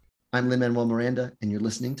I'm Lin-Manuel Miranda, and you're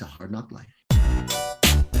listening to Hard Knock Life.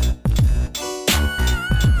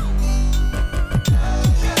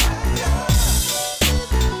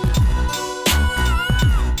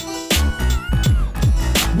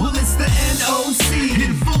 Well, it's the NOC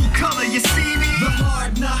in full color, you see me? The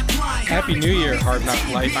Hard Knock Life. Happy New Year, Hard Knock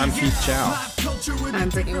Life. I'm Keith Chow. I'm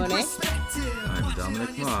Brittany Monet. I'm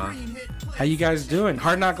Dominic Ma. How you guys doing?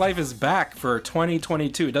 Hard Knock Life is back for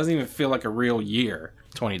 2022. It doesn't even feel like a real year,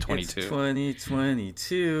 2022. It's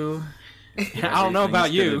 2022. I don't know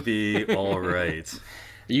about you. Gonna be all right.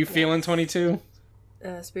 Are you feeling 22?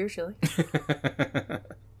 Spiritually.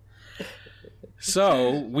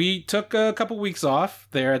 So, we took a couple weeks off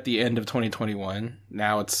there at the end of 2021.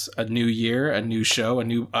 Now it's a new year, a new show, a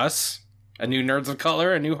new us, a new Nerds of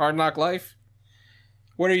Color, a new Hard Knock Life.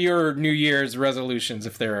 What are your New Year's resolutions,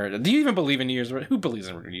 if there are? Do you even believe in New Year's? Who believes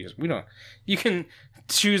in New Year's? We don't. You can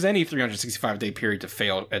choose any 365-day period to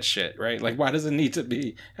fail at shit, right? Like, why does it need to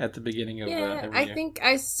be at the beginning of every I year? think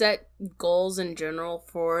I set goals in general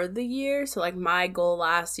for the year. So, like, my goal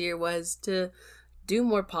last year was to do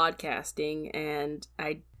more podcasting, and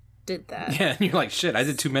I did that. Yeah, and you're like, shit, I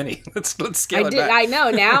did too many. Let's scale it back. I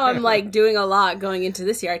know. Now I'm, like, doing a lot going into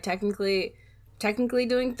this year. I technically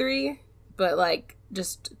doing 3, but, like,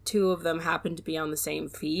 just 2 of them happen to be on the same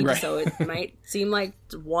feed, right. So it might seem like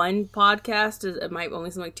one podcast. It might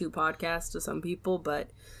only seem like 2 podcasts to some people, but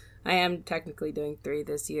I am technically doing 3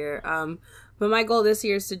 this year. But my goal this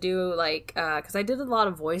year is to do, like, because I did a lot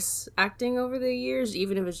of voice acting over the years,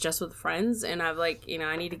 even if it's just with friends, and I've, like,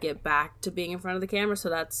 I need to get back to being in front of the camera, so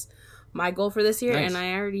that's my goal for this year. Nice. And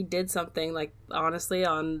I already did something, like, honestly,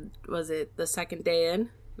 on, was it the second day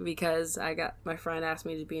in? Because my friend asked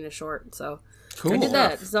me to be in a short, so Cool. I did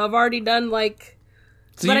that. So I've already done, like...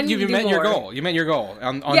 So but you met your more. goal. You met your goal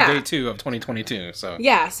on Yeah. day 2 of 2022. So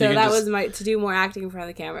Yeah, so you can that just- was to do more acting in front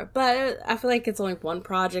of the camera. But I feel like it's only one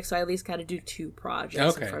project, so I at least got to do 2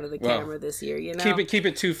 projects Okay. in front of the Well, camera this year, you know? keep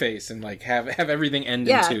it 2-faced and like have everything end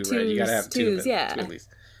Yeah, in 2, right? You gotta have 2 twos, of it, yeah. 2 at least.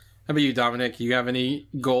 How about you, Dominic? You have any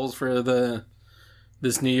goals for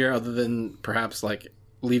this new year other than perhaps like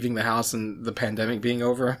leaving the house and the pandemic being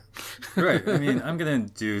over? Right. I mean, I'm going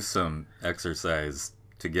to do some exercise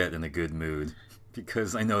to get in a good mood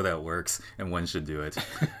because I know that works and one should do it.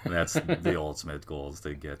 And that's the ultimate goal, is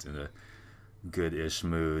to get in a good-ish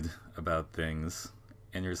mood about things.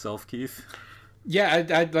 And yourself, Keith? Yeah,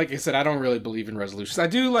 I like I said, I don't really believe in resolutions. I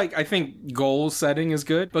think goal setting is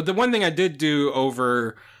good. But the one thing I did do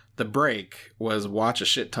over the break was watch a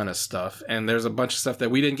shit ton of stuff. And there's a bunch of stuff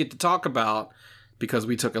that we didn't get to talk about because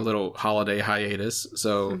we took a little holiday hiatus.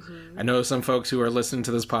 So I know some folks who are listening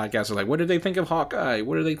to this podcast are like, what did they think of Hawkeye?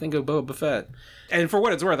 What did they think of Boba Fett? And for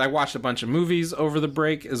what it's worth, I watched a bunch of movies over the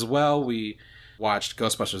break as well. We watched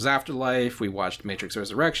Ghostbusters Afterlife. We watched Matrix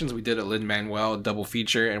Resurrections. We did a Lin-Manuel double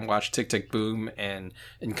feature and watched Tick Tick Boom and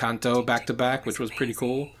Encanto back to back, which was pretty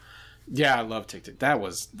cool. Yeah, I love Tick Tick. That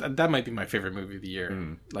might be my favorite movie of the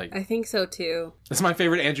year. Like, I think so, too. it's my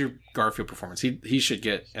favorite Andrew Garfield performance. He should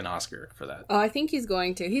get an Oscar for that. Oh, I think he's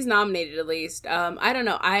going to. He's nominated, at least. I don't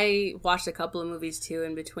know. I watched a couple of movies, too,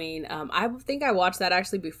 in between. I think I watched that,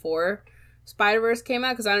 actually, before Spider-Verse came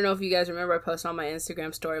out, because I don't know if you guys remember, I posted on my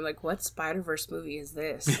Instagram story, I'm like, what Spider-Verse movie is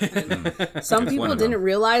this? And some It's people one of didn't them.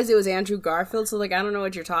 realize it was Andrew Garfield, so, like, I don't know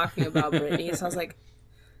what you're talking about, Brittany. So I was like,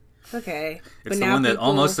 okay. It's the one that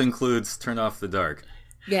almost includes Turn Off the Dark.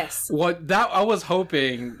 Yes. I was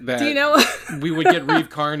hoping that Do you know? we would get Reeve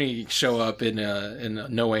Carney show up in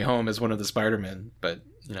No Way Home as one of the Spider-Men, but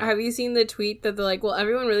you know. Have you seen the tweet that they're like, well,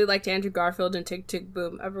 everyone really liked Andrew Garfield and Tick Tick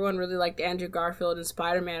Boom. Everyone really liked Andrew Garfield and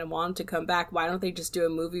Spider-Man and wanted to come back. Why don't they just do a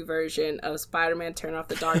movie version of Spider-Man Turn Off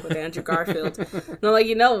the Dark with Andrew Garfield? And I'm like,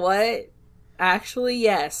 you know what? Actually,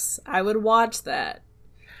 yes. I would watch that.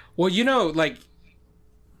 Well, like,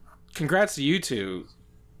 congrats to you two.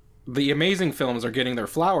 The amazing films are getting their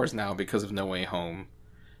flowers now because of No Way Home.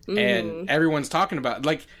 And everyone's talking about,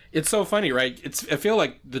 like, it's so funny, right? I feel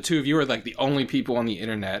like the two of you are like the only people on the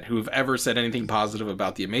internet who have ever said anything positive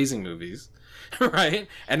about the amazing movies, right?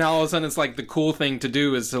 And now all of a sudden it's like the cool thing to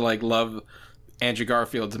do is to like love Andrew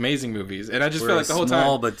Garfield's amazing movies. And I just feel like the whole time,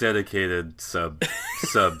 small but dedicated subgroup.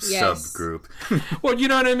 well, you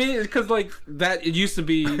know what I mean? Because like that, it used to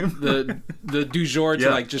be the du jour to Yeah.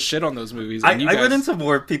 like just shit on those movies. I And you run guys, into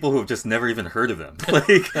more people who have just never even heard of them.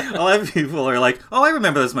 Like, a lot of people are like, oh, I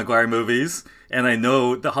remember those Maguire movies, and I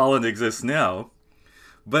know the Holland exists now.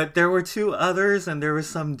 But there were 2 others, and there was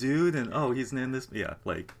some dude, and oh, he's in this. Yeah,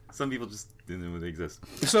 like, some people just didn't know they exist.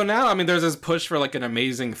 So now, I mean, there's this push for like an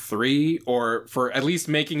Amazing 3, or for at least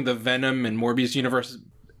making the Venom and Morbius universe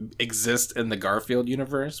exist in the Garfield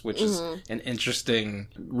universe, which is an interesting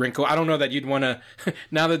wrinkle. I don't know that you'd want to,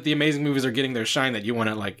 now that the Amazing movies are getting their shine, that you want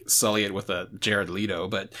to like sully it with a Jared Leto,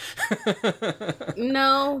 but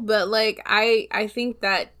No, but like I think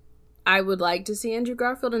that I would like to see Andrew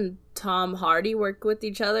Garfield and Tom Hardy work with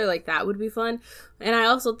each other. Like, that would be fun. And I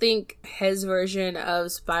also think his version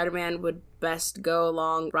of Spider-Man would best go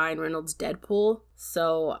along Ryan Reynolds' Deadpool.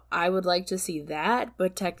 So I would like to see that,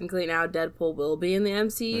 but technically now Deadpool will be in the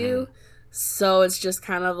MCU. So it's just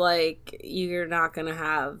kind of like, you're not going to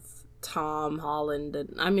have Tom Holland.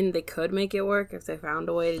 And I mean, they could make it work if they found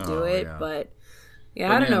a way to do it, but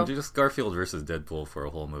yeah, I don't know. Just Garfield versus Deadpool for a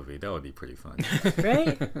whole movie. That would be pretty fun.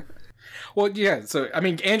 Right? well, yeah. So I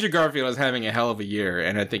mean, Andrew Garfield is having a hell of a year,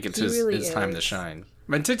 and I think it's his time to shine.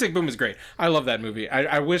 But Tick Tick Boom is great. I love that movie.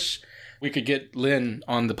 I wish we could get Lynn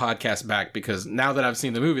on the podcast back, because now that I've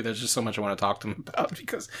seen the movie, there's just so much I want to talk to him about,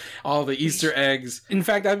 because all the Easter eggs. In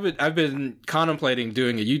fact, I've been contemplating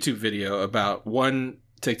doing a YouTube video about one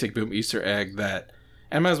Tick Tick Boom Easter egg that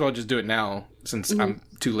I might as well just do it now, since I'm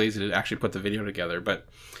too lazy to actually put the video together. But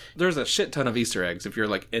there's a shit ton of Easter eggs if you're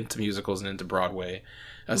like into musicals and into Broadway,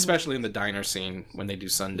 especially in the diner scene when they do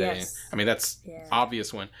Sunday. Yes. I mean, that's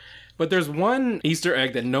obvious one. But there's one Easter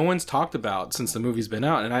egg that no one's talked about since the movie's been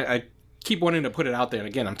out, and I keep wanting to put it out there. And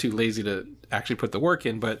again, I'm too lazy to actually put the work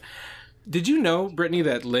in. But did you know, Brittany,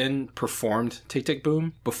 that Lynn performed Tick Tick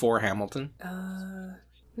Boom before Hamilton?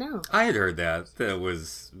 No. I had heard that. That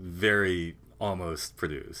was very almost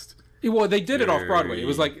produced. Well, they did it off Broadway.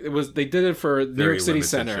 They did it for New York City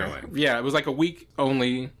Center. Showing. Yeah, it was like a week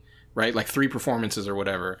only, right? Like 3 performances or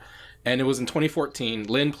whatever. And it was in 2014.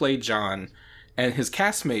 Lynn played John, and his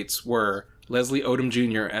castmates were Leslie Odom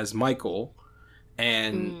Jr. as Michael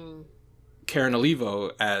and Karen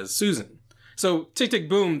Olivo as Susan. So Tick Tick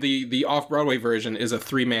Boom, the off-Broadway version, is a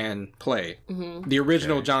 3-man play. The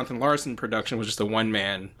original Jonathan Larson production was just a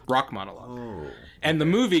 1-man rock monologue. And the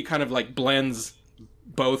movie kind of like blends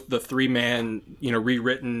both the 3-man,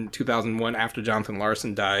 rewritten 2001 after Jonathan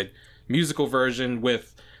Larson died musical version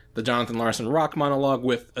with the Jonathan Larson rock monologue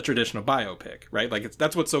with a traditional biopic, right? Like,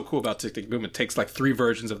 that's what's so cool about Tick Tick Boom. It takes like 3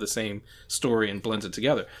 versions of the same story and blends it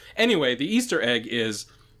together. Anyway, the Easter egg is,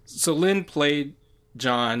 so Lynn played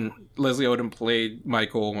John, Leslie Odom played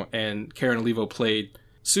Michael, and Karen Olivo played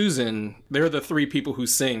Susan. They're the 3 people who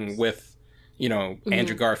sing with,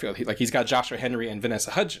 Andrew Garfield. He's got Joshua Henry and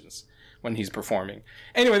Vanessa Hudgens when he's performing.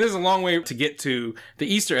 Anyway, there's a long way to get to the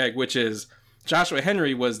Easter egg, which is Joshua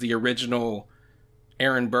Henry was the original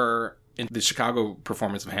Aaron Burr in the Chicago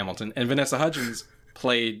performance of Hamilton, and Vanessa Hudgens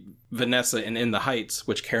played Vanessa in the Heights,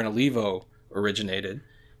 which Karen Olivo originated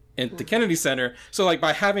at the Kennedy Center. So like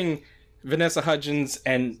by having Vanessa Hudgens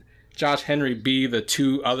and Josh Henry be the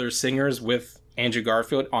 2 other singers with Andrew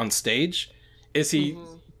Garfield on stage, is he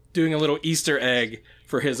doing a little Easter egg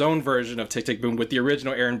for his own version of Tick Tick Boom with the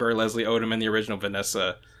original Aaron Burr, Leslie Odom, and the original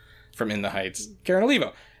Vanessa from In the Heights, Karen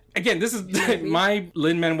Olivo. Again, this is my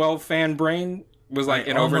Lin-Manuel fan brain was like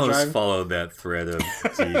in overdrive. I almost followed that thread of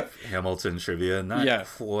deep Hamilton trivia. Not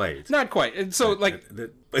quite. Not quite. And so, like...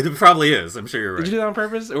 It probably is. I'm sure you're right. Did you do that on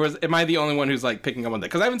purpose? Or am I the only one who's like picking up on that?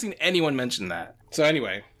 Because I haven't seen anyone mention that. So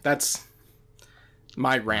anyway, that's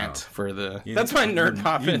my rant for the... That's my nerd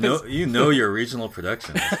pop. You know your regional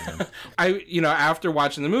production. After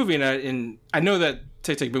watching the movie, and I know that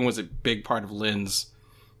Tick Tick Boom was a big part of Lynn's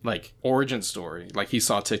like origin story. Like, he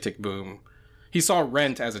saw Tick Tick Boom. He saw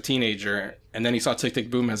Rent as a teenager, and then he saw Tick Tick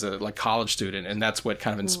Boom as a like college student, and that's what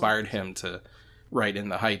kind of inspired him to write In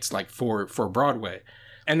the Heights, like for Broadway.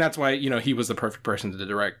 And that's why, he was the perfect person to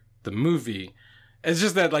direct the movie. It's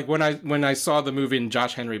just that, like, when I saw the movie and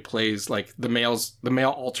Josh Henry plays like the male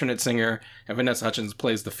alternate singer, and Vanessa Hudgens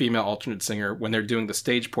plays the female alternate singer when they're doing the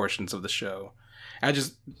stage portions of the show, I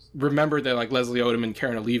just remembered that like Leslie Odom and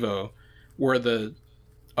Karen Olivo were the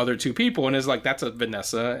other 2 people, and it's like, that's a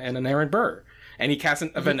Vanessa and an Aaron Burr. And he cast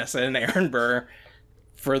a Vanessa and Aaron Burr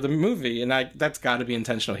for the movie, and that's got to be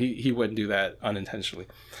intentional. He wouldn't do that unintentionally.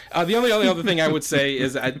 The only other thing I would say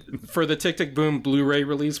is for the Tick Tick Boom Blu-ray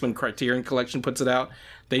release, when Criterion Collection puts it out,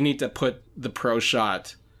 they need to put the pro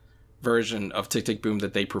shot version of Tick Tick Boom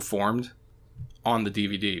that they performed on the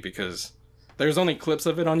DVD, because there's only clips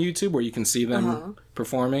of it on YouTube where you can see them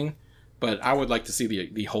performing, but I would like to see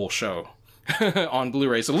the whole show on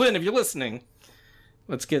Blu-ray. So Lynn, if you're listening,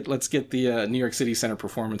 let's get the New York City Center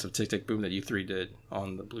performance of Tick Tick Boom that you 3 did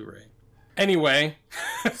on the Blu-ray. Anyway,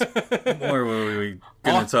 or were we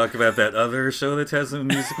going to talk about that other show that has a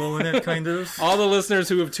musical in it, kind of? All the listeners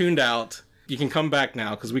who have tuned out, you can come back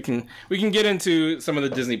now, because we can get into some of the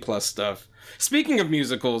Disney Plus stuff. Speaking of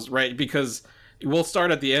musicals, right? Because we'll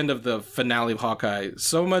start at the end of the finale of Hawkeye.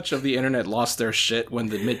 So much of the internet lost their shit when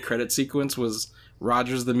the mid-credit sequence was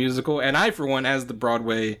Rogers the Musical. And I, for one, as the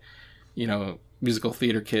Broadway, musical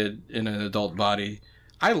theater kid in an adult body,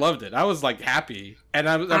 I loved it. I was, like, happy. And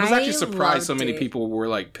I was actually surprised so many people were,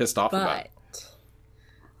 like, pissed off about it.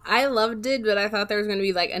 I loved it, but I thought there was going to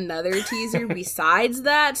be, like, another teaser besides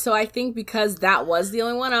that. So I think because that was the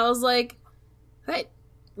only one, I was like, hey.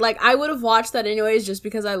 Like, I would have watched that anyways just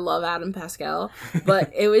because I love Adam Pascal.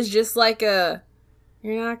 But it was just like you're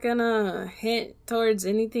not going to hint towards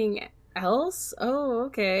anything else? Oh,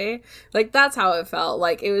 okay. Like, that's how it felt.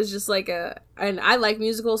 Like, it was just like and I like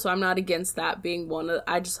musicals, so I'm not against that being one of,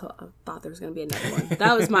 I just thought there was going to be another one.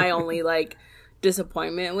 That was my only, like,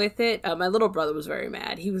 disappointment with it. My little brother was very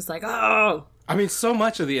mad. He was like, oh. I mean, so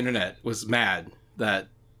much of the internet was mad that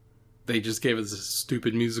they just gave us this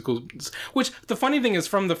stupid musical. Which, the funny thing is,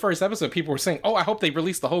 from the first episode, people were saying, oh, I hope they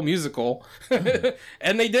release the whole musical.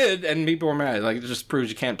 And they did, and people were mad. Like, it just proves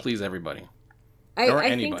you can't please everybody.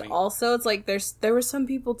 I think also it's like there were some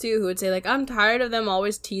people too who would say, like, I'm tired of them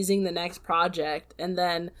always teasing the next project, and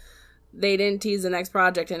then they didn't tease the next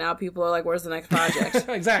project, and now people are like, where's the next project?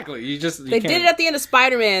 Exactly. They did it at the end of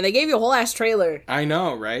Spider-Man. They gave you a whole ass trailer. I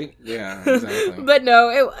know, right? Yeah, exactly. But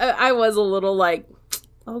no, I was a little like,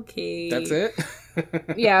 okay. That's it?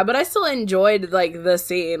 Yeah, but I still enjoyed, like, the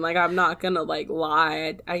scene. Like, I'm not gonna, like,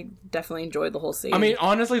 lie. I definitely enjoyed the whole scene. I mean,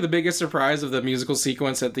 honestly, the biggest surprise of the musical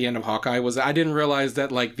sequence at the end of Hawkeye was I didn't realize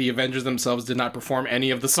that, like, the Avengers themselves did not perform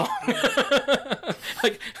any of the song.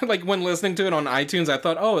 like when listening to it on iTunes, I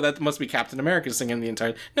thought, oh, that must be Captain America singing the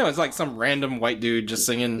entire... No, it's like some random white dude just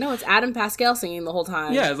singing... No, it's Adam Pascal singing the whole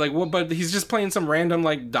time. Yeah, it's like, well, but he's just playing some random,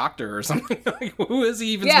 like, doctor or something. Like, who is he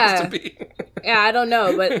even supposed to be? Yeah, I don't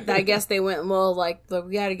know, but I guess they went, well, like,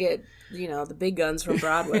 we gotta get, the big guns from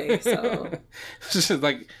Broadway, so... Just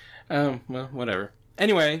like, well, whatever.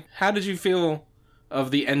 Anyway, how did you feel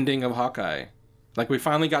of the ending of Hawkeye? Like, we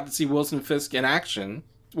finally got to see Wilson Fisk in action.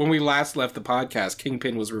 When we last left the podcast,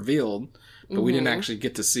 Kingpin was revealed, but we didn't actually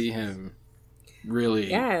get to see him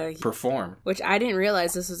really perform. Which I didn't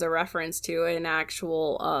realize this was a reference to an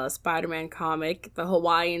actual Spider-Man comic. The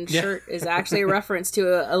Hawaiian shirt is actually a reference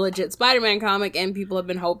to a legit Spider-Man comic, and people have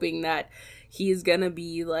been hoping that he's gonna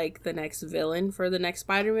be, like, the next villain for the next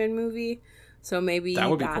Spider-Man movie. So maybe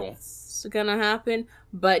that's gonna happen.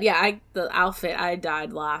 But yeah, the outfit, I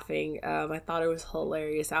died laughing. I thought it was a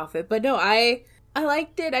hilarious outfit. But no, I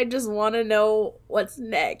liked it. I just want to know what's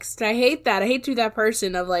next. I hate that. I hate to be that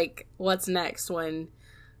person of, like, what's next when...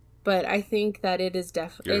 But I think that it is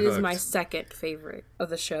it is my second favorite of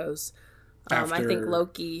the shows. I think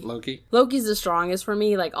Loki. Loki's the strongest for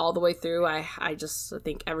me, like, all the way through. I just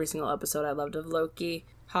think every single episode I loved of Loki.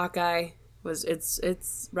 Hawkeye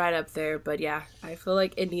it's right up there, but yeah, I feel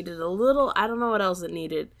like it needed a little, I don't know what else it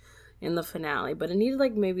needed in the finale, but it needed,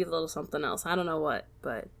 like, maybe a little something else. I don't know what,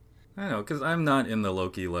 but... I know, because I'm not in the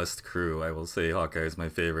Loki list crew. I will say Hawkeye is my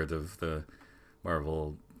favorite of the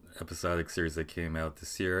Marvel episodic series that came out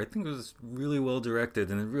this year. I think it was really well directed,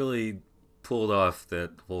 and it really pulled off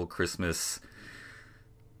that whole Christmas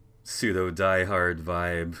pseudo die-hard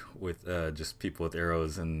vibe with just people with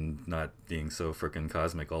arrows and not being so frickin'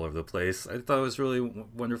 cosmic all over the place. I thought it was really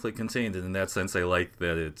wonderfully contained, and in that sense I like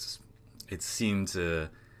that it seemed to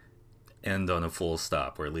end on a full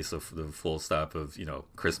stop, or at least the full stop of,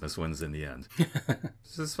 Christmas wins in the end.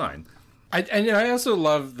 This is fine. I also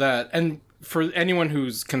love that, and for anyone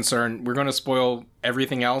who's concerned, we're going to spoil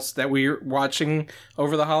everything else that we're watching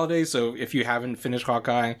over the holidays, so if you haven't finished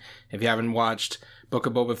Hawkeye, if you haven't watched Book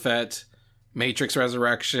of Boba Fett, Matrix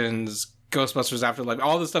Resurrections, Ghostbusters Afterlife,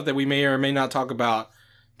 all the stuff that we may or may not talk about,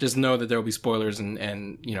 just know that there will be spoilers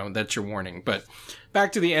and that's your warning. But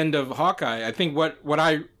back to the end of Hawkeye, I think what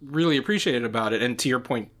I really appreciated about it, and to your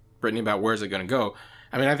point, Brittany, about where's it going to go,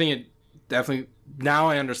 I mean, I think it definitely, now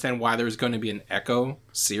I understand why there's going to be an Echo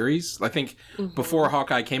series. I think before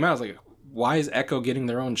Hawkeye came out, I was like, why is Echo getting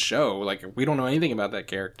their own show? Like, we don't know anything about that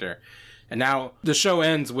character. And now the show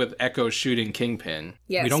ends with Echo shooting Kingpin.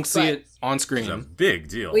 Yes, we don't see it on screen. It's a big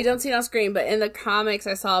deal. We don't see it on screen, but in the comics,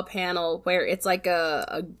 I saw a panel where it's like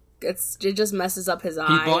it just messes up his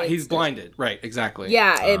eye. He's blinded. Right, exactly.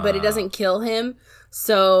 Yeah, but it doesn't kill him.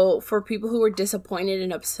 So for people who were disappointed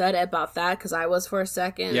and upset about that, because I was for a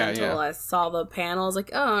second until I saw the panel, I was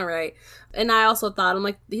like, oh, all right. And I also thought, I'm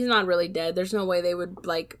like, he's not really dead. There's no way they would,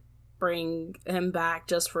 like, bring him back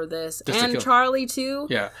just for this. Just and Charlie too.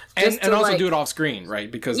 Yeah. And also do it off screen, right?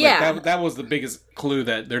 Because that was the biggest clue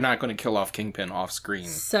that they're not going to kill off Kingpin off screen.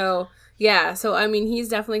 So Yeah, so I mean, he's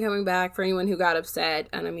definitely coming back for anyone who got upset.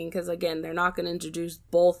 And I mean, because again, they're not going to introduce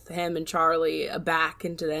both him and Charlie back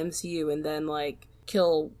into the MCU and then like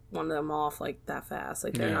kill one of them off like that fast.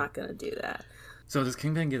 Like, they're not going to do that. So does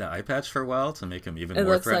Kingpin get an eye patch for a while to make him even It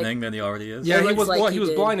more looks threatening than he already is? Yeah, It he looks was like he he was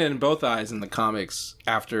did. blinded in both eyes in the comics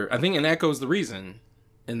after, I think, and Echo's the reason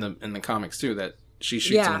in the comics too, that she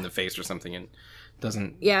shoots him in the face or something and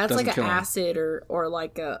doesn't. Yeah, it's doesn't like an kill him. acid or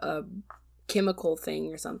like a chemical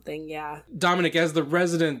thing or something. Yeah. Dominic, as the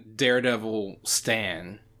resident Daredevil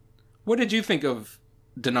stan, what did you think of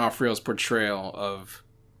D'Onofrio's portrayal of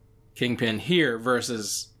Kingpin here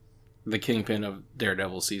versus the Kingpin of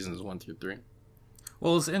Daredevil seasons 1 through 3?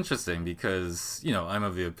 Well, it's interesting because, you know, I'm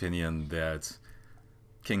of the opinion that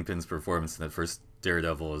Kingpin's performance in that first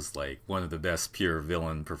Daredevil is like one of the best pure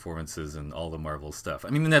villain performances in all the Marvel stuff. I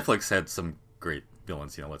mean, Netflix had some great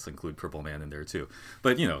villains, you know, let's include Purple Man in there too.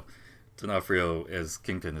 But, you know, D'Onofrio as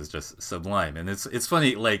Kingpin is just sublime. And it's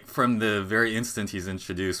funny, like, from the very instant he's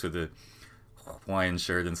introduced with the Hawaiian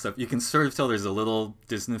shirt and stuff, you can sort of tell there's a little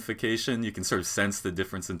Disneyfication. You can sort of sense the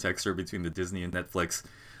difference in texture between the Disney and Netflix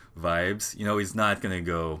vibes. You know, he's not going to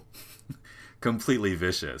go completely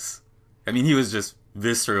vicious. I mean, he was just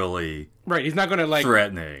viscerally Right, he's not going to like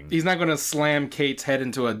threatening. He's not going to slam Kate's head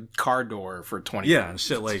into a car door for 20 Yeah, minutes. and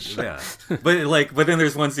shit like that. But then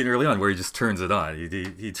there's one scene early on where he just turns it on.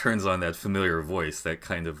 He turns on that familiar voice, that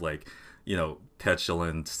kind of like, you know,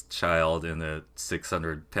 petulant child in a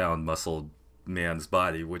 600-pound muscled man's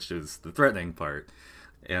body, which is the threatening part.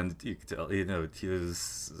 And you could tell, you know, he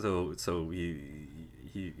was so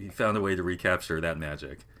he found a way to recapture that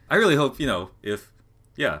magic. I really hope, you know, if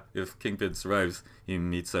Kingpin survives, he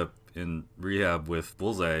meets up in rehab with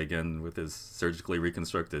Bullseye again with his surgically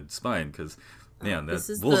reconstructed spine, because man, that This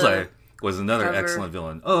is Bullseye the was another cover. excellent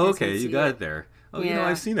villain. Oh, Guess okay, I you see got it. it there. Oh, you know, Yeah.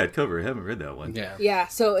 I've seen that cover. I haven't read that one. Yeah. Yeah,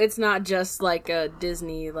 so it's not just like a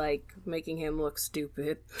Disney like making him look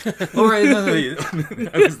stupid. Oh, right, no,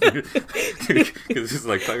 I was because it's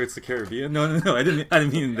like Pirates of the Caribbean. No, I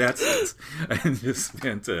didn't mean in that sense. I just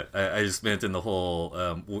meant I just meant in the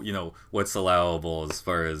whole, you know, what's allowable as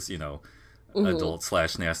far as, you know, adult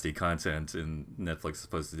 / nasty content in Netflix as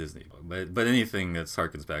opposed to Disney. But anything that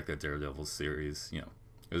harkens back to that Daredevil series, you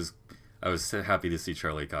know, I was happy to see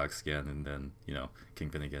Charlie Cox again, and then, you know,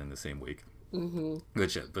 Kingpin again in the same week. Mm-hmm.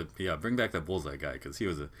 Good shit. But yeah, bring back that Bullseye guy, because he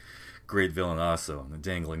was a great villain also, and a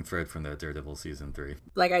dangling thread from that Daredevil season 3.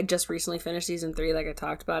 Like, I just recently finished season 3, like I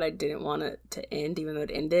talked about. I didn't want it to end, even though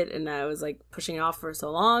it ended, and I was like pushing it off for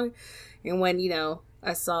so long. And when, you know,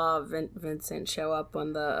 I saw Vincent show up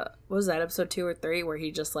on what was that, episode 2 or 3, where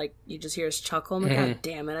he just like, you just hear his chuckle. I'm like, God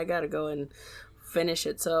damn it, I gotta go and finish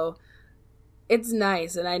it. So it's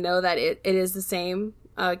nice, and I know that it is the same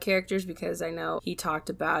characters, because I know he talked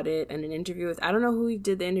about it in an interview with, I don't know who he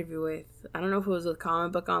did the interview with. I don't know if it was with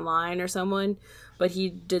Comic Book Online or someone, but he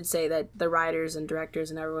did say that the writers and directors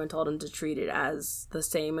and everyone told him to treat it as the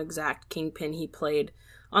same exact Kingpin he played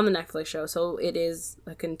on the Netflix show. So it is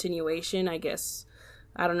a continuation, I guess.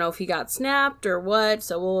 I don't know if he got snapped or what,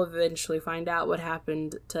 so we'll eventually find out what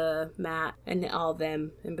happened to Matt and all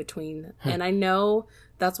them in between. And I know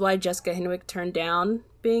that's why Jessica Henwick turned down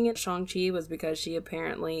being in Shang-Chi, was because she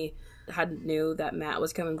apparently knew that Matt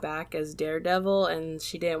was coming back as Daredevil, and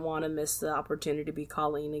she didn't want to miss the opportunity to be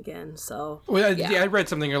Colleen again. So Well, I read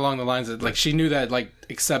something along the lines that like she knew that like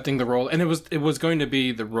accepting the role, and it was going to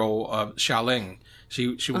be the role of Xialing.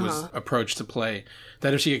 She was approached to play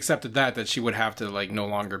that if she accepted that she would have to like no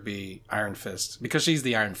longer be Iron Fist, because she's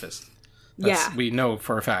the Iron Fist. yeah. We know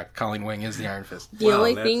for a fact Colleen Wing is the Iron Fist. The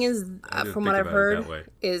only thing is, I didn't from think what I've about it that heard, way.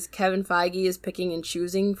 is Kevin Feige is picking and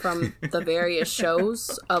choosing from the various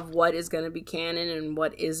shows of what is going to be canon and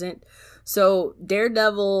what isn't. So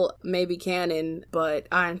Daredevil may be canon, but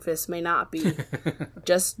Iron Fist may not be.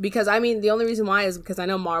 Just because, I mean, the only reason why is because I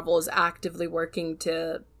know Marvel is actively working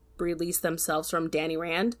to release themselves from Danny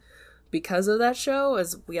Rand because of that show,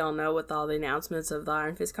 as we all know with all the announcements of the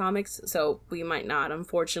Iron Fist comics. So we might not,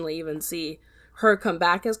 unfortunately, even see her come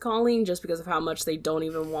back as Colleen, just because of how much they don't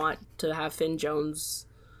even want to have Finn Jones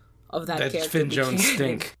of that character. Finn be Jones canon.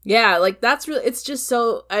 stink. Yeah, like that's really, it's just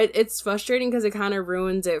so, it's frustrating because it kind of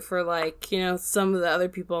ruins it for like, you know, some of the other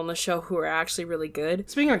people on the show who are actually really good.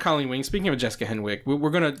 Speaking of Colleen Wing, speaking of Jessica Henwick, we're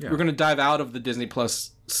gonna dive out of the Disney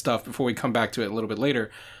Plus stuff before we come back to it a little bit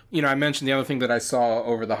later. You know, I mentioned the other thing that I saw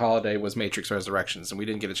over the holiday was Matrix Resurrections, and we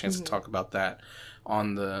didn't get a chance to talk about that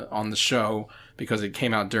on the show because it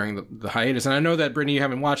came out during the hiatus. And I know that Brittany, you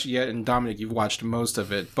haven't watched it yet, and Dominic, you've watched most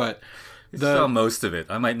of it, but Saw most of it.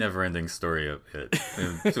 I might Never-Ending Story of it.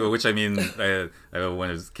 And to which I mean, when I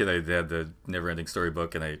was a kid, I had the Never-Ending Story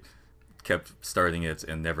book, and I kept starting it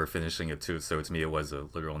and never finishing it too. So to me, it was a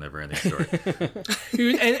literal never-ending story.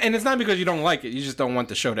 And it's not because you don't like it. You just don't want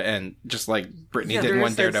the show to end, just like Brittany Yeah, didn't there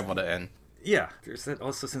want is that- Daredevil to end. Yeah, there's that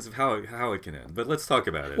also sense of how it can end. But let's talk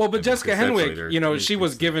about it. Well, but I mean, Jessica conceptually, Henwick, you know, she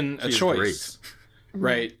was given a she's choice,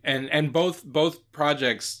 great. right? And both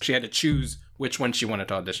projects, she had to choose which one she wanted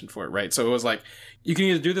to audition for, right? So it was like, you can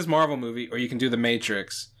either do this Marvel movie or you can do The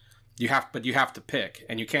Matrix. But you have to pick,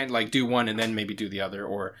 and you can't like do one and then maybe do the other,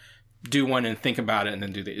 or do one and think about it and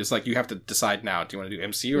then do the. It's like you have to decide now. Do you want to do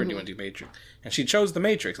MCU or do you want to do Matrix? And she chose The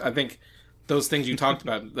Matrix. I think those things you talked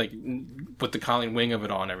about, like with the Colleen Wing of it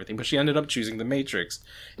all and everything, but she ended up choosing The Matrix,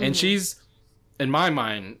 and she's, in my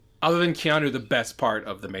mind, other than Keanu, the best part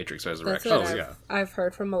of The Matrix That's Resurrection. what Oh, I've, yeah. I've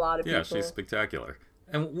heard from a lot of Yeah, people. she's spectacular.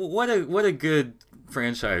 And what a good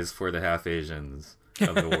franchise for the half Asians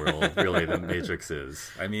of the world, really, The Matrix is.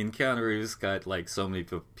 I mean, Keanu Reeves got like so many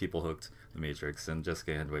people hooked The Matrix, and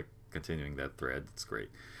Jessica Henwick continuing that thread. It's great.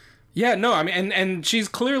 Yeah, no, I mean, and she's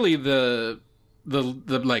clearly the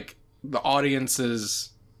like the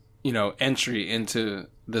audience's, you know, entry into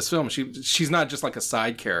this film. She's not just like a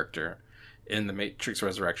side character in The Matrix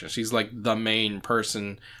Resurrection. She's like the main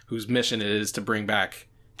person whose mission it is to bring back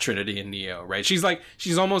Trinity and Neo, right?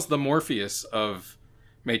 She's almost the Morpheus of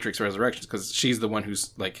Matrix Resurrections, because she's the one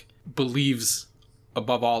who's like believes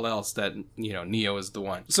above all else that, you know, Neo is the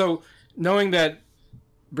one. So knowing that,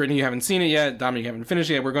 Brittany, you haven't seen it yet, Dominic, you haven't finished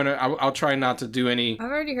it yet, I'll try not to do any.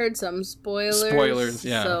 I've already heard some spoilers. Spoilers,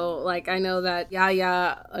 yeah. So, like, I know that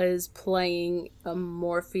Yaya is playing a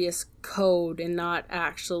Morpheus code and not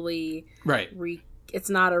actually Right. it's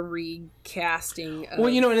not a recasting. Of, Well,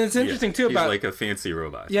 you know, and it's interesting too He's about like a fancy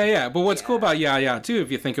robot. yeah. But what's cool about Yaya too,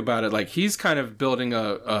 if you think about it, like he's kind of building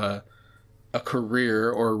a career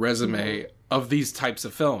or a resume of these types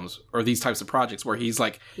of films or these types of projects where he's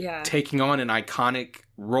like taking on an iconic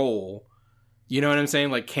role. You know what I'm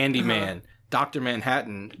saying? Like Candyman, Dr.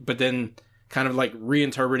 Manhattan, but then kind of like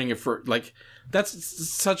reinterpreting it for like, that's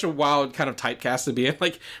such a wild kind of typecast to be in.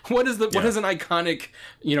 Like, what is an iconic,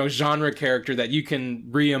 you know, genre character that you can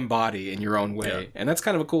re-embody in your own way? Yeah. And that's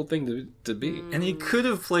kind of a cool thing to be. And he could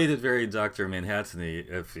have played it very Dr. Manhattan-y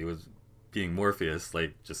if he was being Morpheus,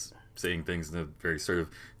 like just saying things in a very sort of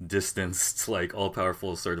distanced, like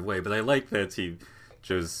all-powerful sort of way. But I like that he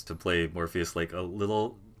chose to play Morpheus like a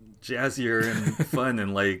little jazzier and fun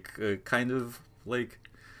and like kind of like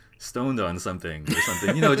stoned on something or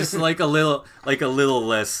something, you know, just like a little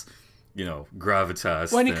less, you know,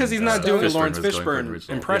 gravitas. Well, because he's not doing a Lawrence was going for the Fishburne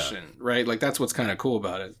original. impression, right? Like that's what's kind of cool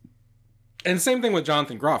about it. And same thing with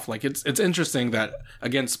Jonathan Groff. Like it's interesting that,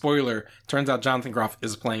 again, spoiler, turns out Jonathan Groff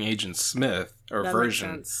is playing Agent Smith, or a That makes version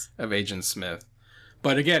sense. of Agent Smith.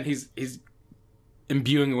 But again, he's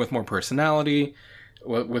imbuing it with more personality,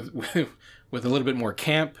 with a little bit more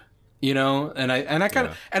camp, you know. And I kind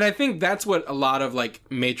of and I think that's what a lot of like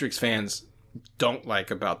Matrix fans don't like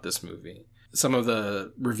about this movie. Some of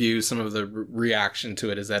the reviews, some of the reaction to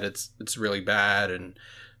it is that it's really bad and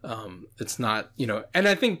it's not, you know. And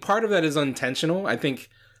I think part of that is unintentional. I think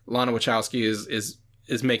Lana Wachowski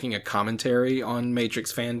is making a commentary on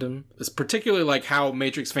Matrix fandom. It's particularly like how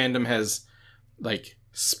Matrix fandom has like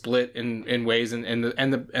split in ways, and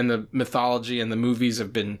the mythology and the movies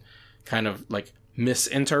have been kind of like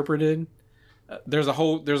misinterpreted. There's a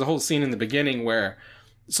whole scene in the beginning where,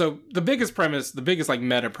 so the biggest like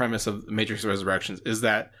meta premise of Matrix Resurrections is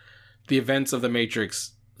that the events of the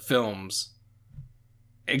Matrix films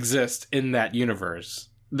exist in that universe.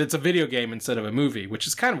 It's a video game instead of a movie, which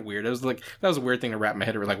is kind of weird. It was like, that was a weird thing to wrap my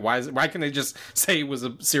head around. Like, why can't they just say it was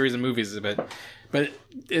a series of movies? But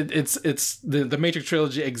it's the Matrix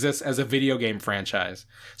trilogy exists as a video game franchise,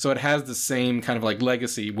 so it has the same kind of like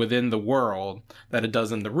legacy within the world that it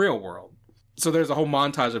does in the real world. So there's a whole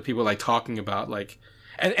montage of people like talking about like,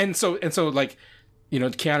 and so like, you know,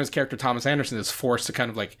 Keanu's character Thomas Anderson is forced to kind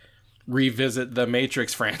of like revisit the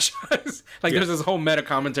Matrix franchise. Like there's this whole meta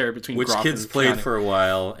commentary between which Groff kids and played Keanu. for a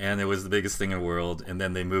while, and it was the biggest thing in the world, and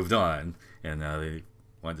then they moved on, and now they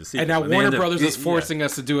wanted to see. And now Warner Brothers is forcing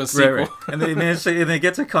us to do a sequel. Right. And they managed to, and they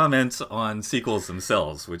get to comment on sequels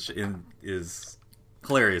themselves, which is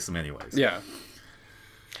hilarious in many ways. Yeah.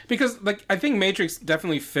 Because like I think Matrix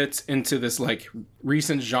definitely fits into this like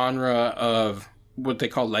recent genre of what they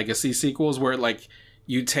call legacy sequels, where like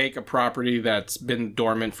you take a property that's been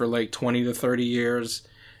dormant for like 20 to 30 years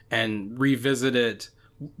and revisit it,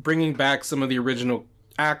 bringing back some of the original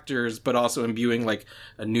actors, but also imbuing like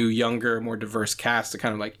a new, younger, more diverse cast to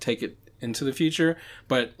kind of like take it into the future.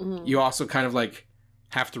 But you also kind of like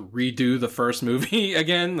have to redo the first movie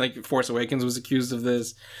again. Like Force Awakens was accused of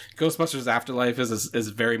this. Ghostbusters Afterlife is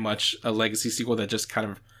very much a legacy sequel that just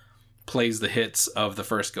kind of plays the hits of the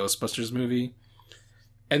first Ghostbusters movie.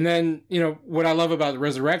 And then, you know, what I love about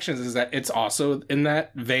Resurrections is that it's also in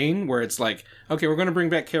that vein where it's like, okay, we're going to bring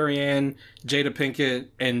back Carrie Ann, Jada Pinkett,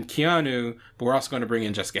 and Keanu, but we're also going to bring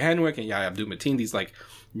in Jessica Henwick and Yahya Abdul-Mateen, these like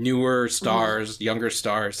newer stars, younger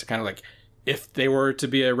stars, to kind of like, if they were to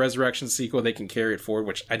be a Resurrection sequel, they can carry it forward,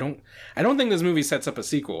 which I don't think this movie sets up a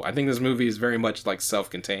sequel. I think this movie is very much like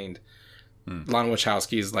self-contained. Lana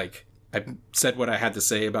Wachowski is like, I said what I had to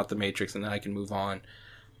say about The Matrix and then I can move on.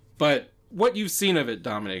 But what you've seen of it,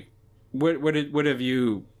 Dominic, what have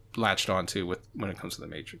you latched onto with when it comes to The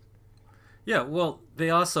Matrix? Yeah, well,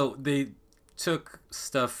 they took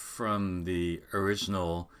stuff from the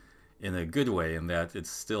original in a good way, in that it's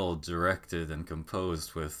still directed and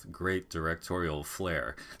composed with great directorial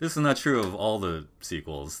flair. This is not true of all the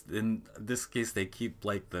sequels. In this case, they keep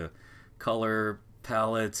like the color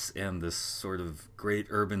palettes and this sort of great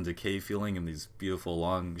urban decay feeling in these beautiful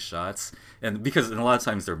long shots, and because a lot of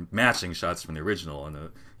times they're matching shots from the original in a,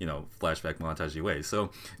 you know, flashback montagey way. So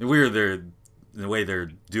in a way they're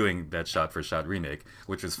doing that shot for shot remake,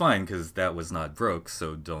 which was fine because that was not broke,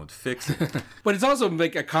 so don't fix it. But it's also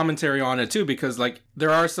like a commentary on it too, because like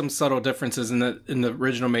there are some subtle differences in the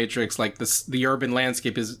original Matrix. Like the urban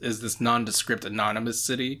landscape is this nondescript anonymous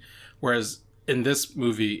city, whereas in this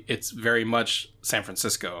movie, it's very much San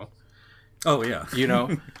Francisco. Oh yeah, you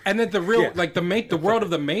know, and then the real like the world of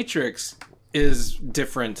the Matrix is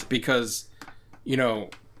different because, you know,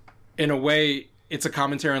 in a way, it's a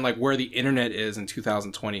commentary on like where the internet is in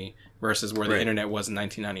 2020 versus where the internet was in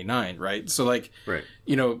 1999, right? So like,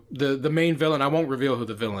 you know, the main villain, I won't reveal who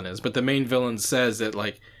the villain is, but the main villain says that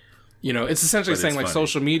like, you know, it's essentially saying like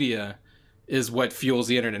social media is what fuels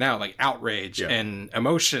the internet now, like outrage and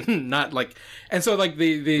emotion, not like, and so like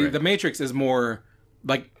the Matrix is more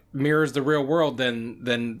like mirrors the real world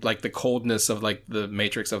than like the coldness of like the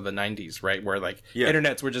Matrix of the 90s, right? Where like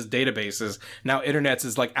internets were just databases. Now internets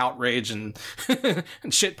is like outrage and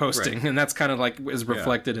and shit posting, and that's kind of like is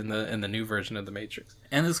reflected in the new version of the Matrix.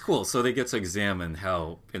 And it's cool. So they get to examine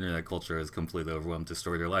how internet culture has completely overwhelmed,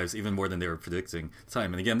 destroyed their lives, even more than they were predicting at the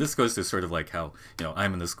time. And again, this goes to sort of like how, you know,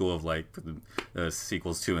 I'm in the school of like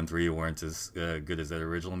sequels 2 and 3 weren't as good as that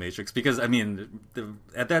original Matrix, because I mean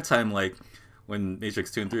at that time, like when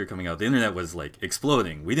Matrix 2 and 3 were coming out, the internet was like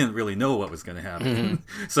exploding. We didn't really know what was going to happen.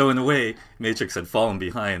 So in a way, Matrix had fallen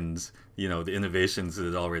behind, you know, the innovations that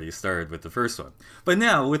had already started with the first one. But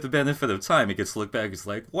now, with the benefit of time, it gets to look back, it's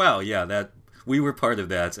like, wow, yeah, that we were part of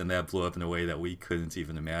that, and that blew up in a way that we couldn't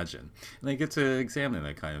even imagine. And I get to examine in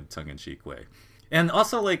that kind of tongue-in-cheek way. And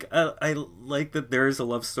also, like, I like that there is a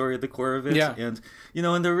love story at the core of it. Yeah. And, you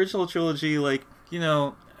know, in the original trilogy, like, you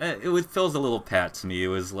know, it feels a little pat to me. It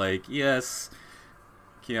was like, yes,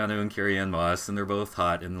 Keanu and Carrie Ann Moss, and they're both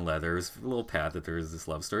hot in leather. It's a little pat that there is this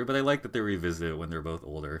love story, but I like that they revisit it when they're both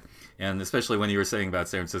older. And especially when you were saying about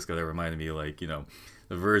San Francisco, that reminded me, like, you know,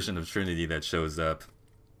 the version of Trinity that shows up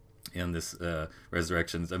in this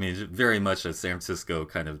Resurrections. I mean, very much a San Francisco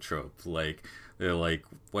kind of trope. Like, they're like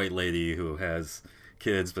white lady who has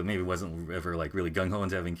kids, but maybe wasn't ever like really gung-ho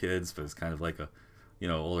into having kids, but it's kind of like a, you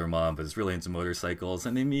know, older mom, but is really into motorcycles,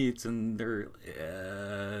 and they meet, and they're,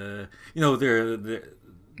 you know, they're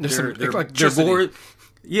bored.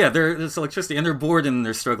 Yeah, there's electricity, and they're bored, and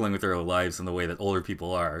they're struggling with their own lives in the way that older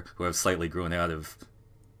people are, who have slightly grown out of,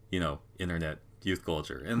 you know, internet youth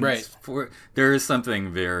culture. And there is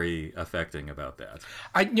something very affecting about that.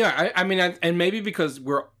 I mean, and maybe because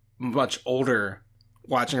we're much older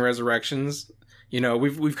watching Resurrections, you know,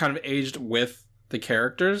 we've kind of aged with the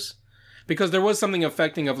characters. Because there was something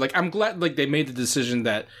affecting of, like, I'm glad, like, they made the decision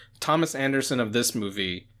that Thomas Anderson of this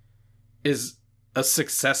movie is a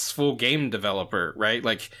successful game developer, right?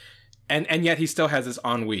 Like, and yet he still has this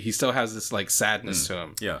ennui. He still has this, like, sadness to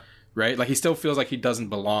him. Yeah. Right? Like, he still feels like he doesn't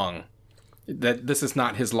belong. That this is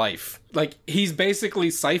not his life. Like, he's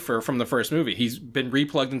basically Cypher from the first movie. He's been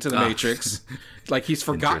replugged into the Matrix. Like, he's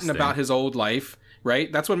forgotten about his old life.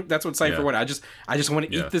 Right? That's what Cypher wanted. I just want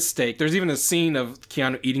to eat this steak. There's even a scene of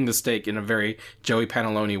Keanu eating the steak in a very Joey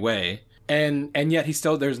Pantalone way. And yet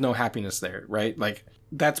there's no happiness there, right? Like,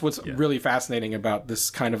 that's what's really fascinating about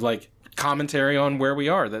this kind of like commentary on where we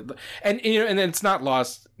are. And you know, and it's not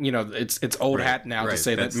lost, you know, it's old hat now to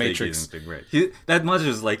say that Matrix. That much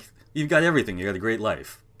is like, you've got everything, you got a great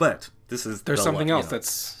life. But there's something else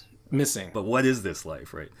that's missing. But what is this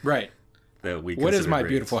life, right? Right. That we what is my great.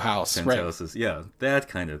 beautiful house? Penthouses. Right. Yeah, that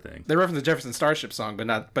kind of thing. They reference the Jefferson Starship song,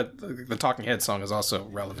 but the Talking Heads song is also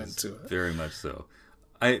relevant to it. Very much so.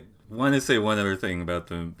 I want to say one other thing about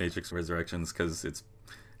the Matrix Resurrections, because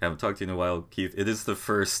I haven't talked to you in a while, Keith. It is the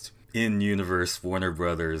first in-universe Warner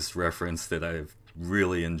Brothers reference that I've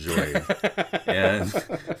really enjoyed. And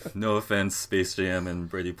no offense, Space Jam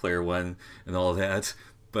and Ready Player One and all that,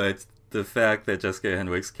 but the fact that Jessica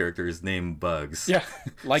Henwick's character is named Bugs, Yeah,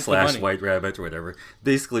 like the slash bunny. White Rabbit or whatever,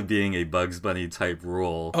 basically being a Bugs Bunny type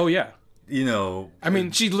role. Oh yeah. You know, I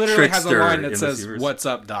mean, she literally has a trickster line in that this says, universe. "What's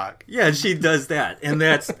up, Doc?" Yeah, she does that, and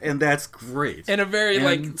that's great. In a very And-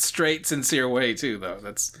 like straight, sincere way too. Though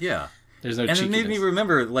that's Yeah, there's no. and it made me cheekiness.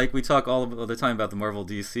 remember, like we talk all the time about the Marvel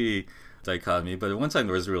DC dichotomy, but at one time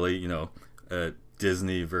there was really,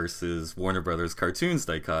 Disney versus Warner Brothers cartoons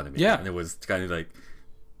dichotomy. Yeah. And it was kind of like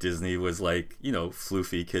Disney was like,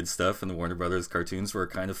 floofy kid stuff, and the Warner Brothers cartoons were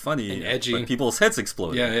kind of funny And edgy. but people's heads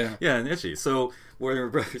exploded. Yeah. Yeah, and edgy. So Warner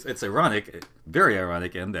Brothers, it's ironic, very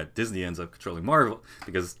ironic, and that Disney ends up controlling Marvel,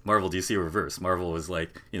 because Marvel DC reverse. Marvel was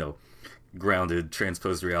like, grounded,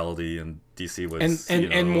 transposed reality, and DC was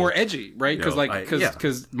and more edgy, right? Because yeah.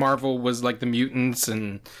 because Marvel was like the mutants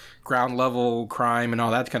and ground level crime and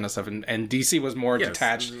all that kind of stuff, and DC was more Yes,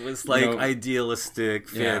 detached. it was like you know, idealistic,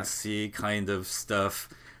 Yeah. fancy kind of stuff,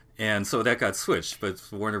 and so that got switched. But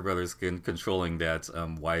Warner Brothers controlling that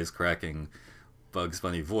wisecracking Bugs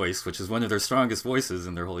Bunny voice, which is one of their strongest voices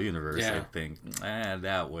in their whole universe. Yeah. I think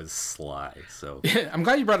that was sly. So I'm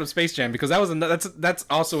glad you brought up Space Jam, because that's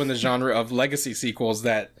also in the genre of legacy sequels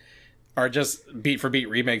that are just beat for beat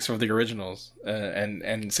remakes of the originals,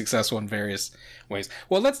 and successful in various ways.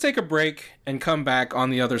 Well, let's take a break and come back on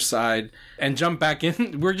the other side and jump back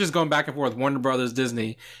in. We're just going back and forth, Warner Brothers,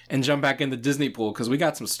 Disney, and jump back in the Disney pool, because we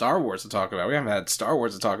got some Star Wars to talk about. We haven't had Star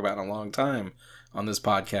Wars to talk about in a long time on this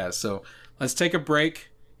podcast. So let's take a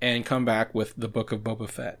break and come back with the Book of Boba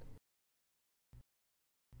Fett.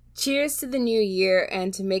 Cheers to the new year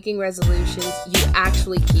and to making resolutions you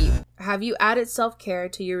actually keep. Have you added self-care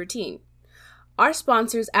to your routine? Our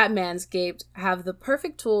sponsors at Manscaped have the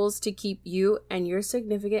perfect tools to keep you and your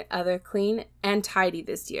significant other clean and tidy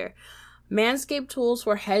this year. Manscaped tools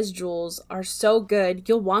for Hedge Jewels are so good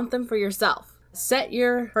you'll want them for yourself. Set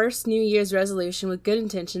your first New Year's resolution with good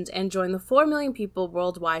intentions and join the 4 million people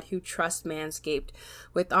worldwide who trust Manscaped.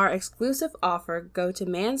 With our exclusive offer, go to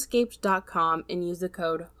manscaped.com and use the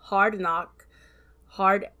code HARDNOC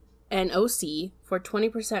for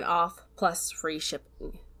 20% off plus free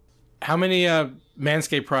shipping. How many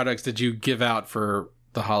Manscaped products did you give out for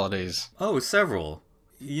the holidays? several.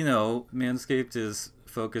 Manscaped is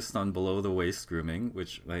focused on below the waist grooming,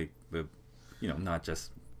 which not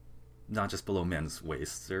just below men's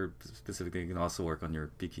waists. They're specifically, you can also work on your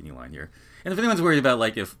bikini line here. And if anyone's worried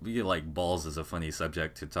about if you like balls is a funny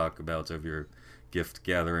subject to talk about of your gift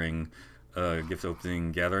opening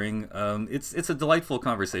gathering, it's a delightful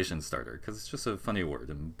conversation starter, because it's just a funny word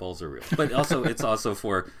and balls are real. But also it's also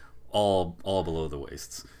for all below the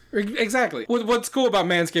waists. Exactly. What's cool about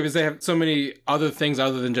Manscaped is they have so many other things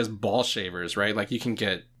other than just ball shavers, right? Like you can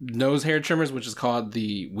get nose hair trimmers, which is called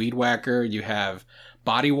the Weed Whacker. You have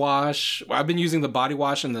body wash. I've been using the body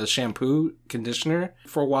wash and the shampoo conditioner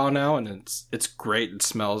for a while now, and it's great. It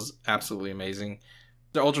smells absolutely amazing.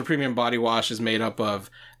 The ultra premium body wash is made up of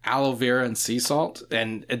aloe vera and sea salt,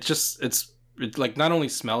 and it like not only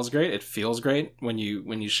smells great, it feels great when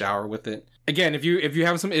you shower with it. Again, if you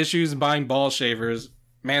have some issues buying ball shavers,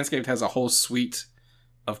 Manscaped has a whole suite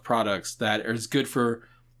of products that is good for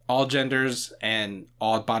all genders and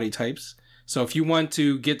all body types. So if you want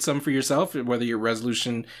to get some for yourself, whether your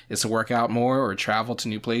resolution is to work out more or travel to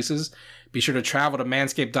new places, be sure to travel to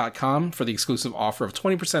manscaped.com for the exclusive offer of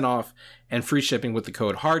 20% off and free shipping with the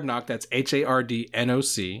code HARDNOC. That's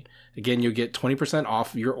HARDNOC. Again, you'll get 20%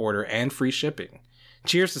 off your order and free shipping.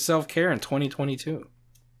 Cheers to self-care in 2022.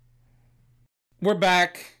 We're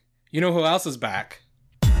back. You know who else is back?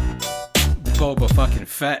 Boba fucking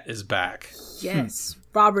Fett is back. Yes,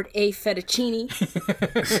 Robert A. Fettuccine.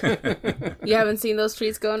 You haven't seen those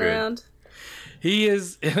tweets going Good. around? He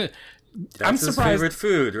is. That's I'm his surprised. favorite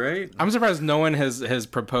food, right? I'm surprised no one has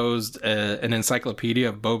proposed an encyclopedia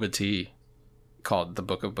of Boba Tea called the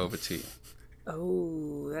Book of Boba Tea.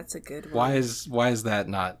 Oh, that's a good one. Why is that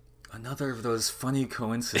not? Another of those funny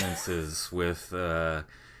coincidences with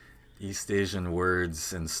East Asian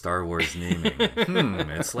words and Star Wars naming.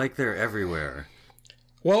 It's like they're everywhere.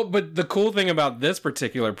 Well, but the cool thing about this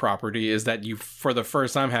particular property is that you, for the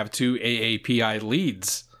first time, have two AAPI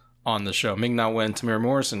leads on the show, Ming-Na Wen and Tamira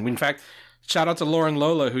Morrison. In fact, shout out to Lauren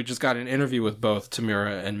Lola, who just got an interview with both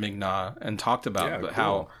Tamira and Ming-Na and talked about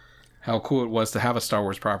how cool it was to have a Star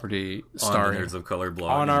Wars property starring on the Nerds of Color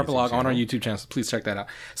blog. on and our YouTube blog, on our channel. YouTube channel. So please check that out.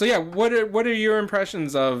 So yeah, what are your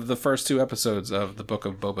impressions of the first two episodes of the Book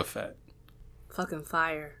of Boba Fett? Fucking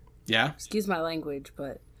fire. Yeah? Excuse my language,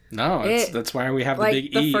 but No, that's why we have the like,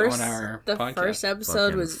 big the E first- on our The podcast. first episode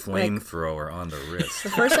Fucking was like, flamethrower on the wrist. the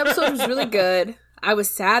first episode was really good. I was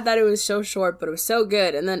sad that it was so short, but it was so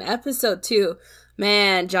good. And then episode 2,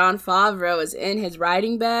 man, Jon Favreau is in his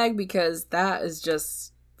writing bag, because that is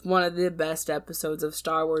just one of the best episodes of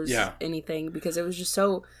Star Wars anything, because it was just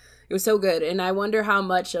so good. And I wonder how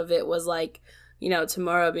much of it was like, you know,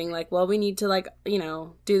 Tamora being like, well, we need to, like, you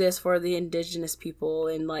know, do this for the indigenous people,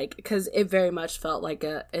 and like, because it very much felt like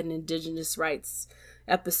an indigenous rights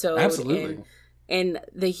episode. Absolutely. And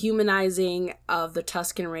the humanizing of the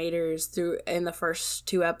Tusken Raiders through in the first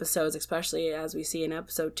 2 episodes, especially as we see in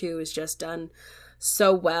episode 2, is just done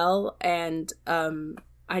so well. And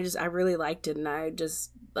I really liked it. And I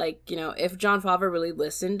just, like, you know, if Jon Favreau really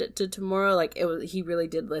listened to Tamora, like, he really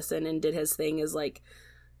did listen and did his thing, is like,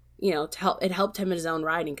 you know, it helped him in his own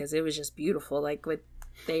writing, because it was just beautiful, like what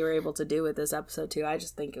they were able to do with this episode 2. I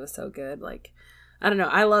just think it was so good. Like, I don't know,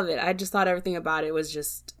 I love it. I just thought everything about it was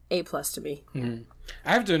just A+ to me. Mm-hmm.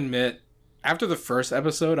 I have to admit, after the first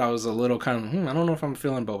episode, I was a little kind of, I don't know if I'm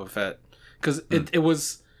feeling Boba Fett, because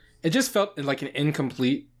it just felt like an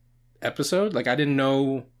incomplete episode. Like, I didn't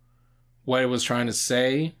know what it was trying to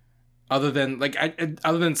say, other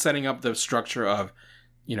than setting up the structure of,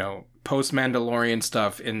 you know, post-Mandalorian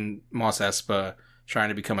stuff in Mos Espa trying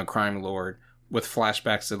to become a crime lord, with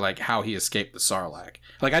flashbacks to, like, how he escaped the Sarlacc.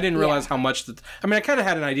 Like, I didn't realize how much I kind of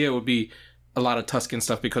had an idea it would be a lot of Tusken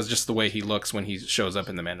stuff, because just the way he looks when he shows up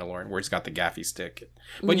in The Mandalorian, where he's got the gaffy stick.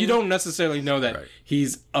 But you don't necessarily know that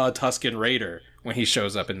he's a Tusken Raider when he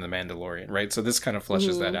shows up in The Mandalorian, right? So this kind of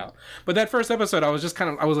fleshes that out. But that first episode, I was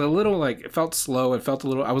a little, like, it felt slow.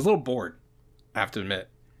 I was a little bored, I have to admit.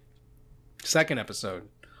 Second episode,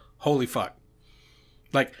 holy fuck.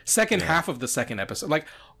 Like, second half of the second episode. Like,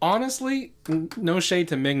 honestly, no shade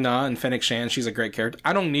to Ming-Na and Fennec Shan. She's a great character.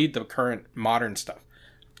 I don't need the current modern stuff.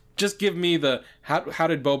 Just give me the how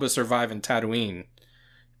did Boba survive in Tatooine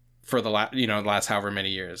for the last however many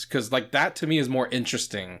years, because, like, that to me is more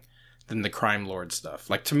interesting than the crime lord stuff.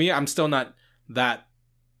 Like, to me, I'm still not that,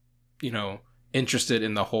 you know, interested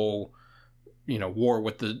in the whole, you know, war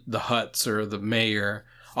with the Hutts or the mayor.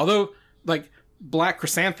 Although, like, Black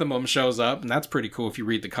Chrysanthemum shows up, and that's pretty cool if you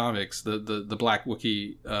read the comics. The Black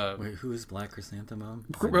Wookiee. Wait, who is Black Chrysanthemum?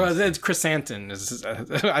 It's Chrysanthemum.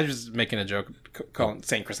 I was just making a joke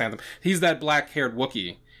saying Chrysanthemum. He's that black-haired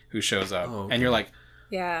Wookiee who shows up, and you're like,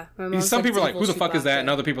 yeah. Some people are like, who the fuck is that? And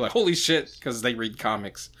other people are like, holy shit, because they read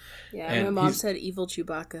comics. Yeah, and my mom said evil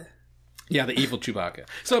Chewbacca. Yeah, the evil Chewbacca.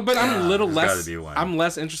 So, but I'm a little less. Gotta be one. I'm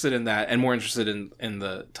less interested in that, and more interested in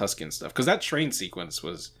the Tusken stuff, because that train sequence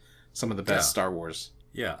was some of the best Star Wars.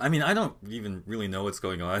 Yeah, I mean, I don't even really know what's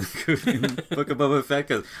going on in Book of Boba Fett,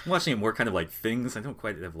 because I'm watching it more kind of like things. I don't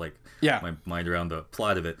quite have, like, my mind around the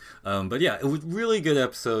plot of it. But yeah, it was a really good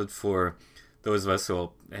episode for those of us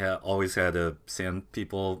who always had a sand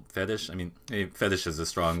people fetish. I mean, fetish is a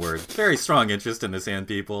strong word. Very strong interest in the sand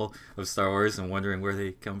people of Star Wars and wondering where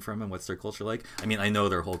they come from and what's their culture like. I mean, I know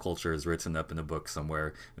their whole culture is written up in a book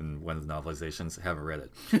somewhere in one of the novelizations. I haven't read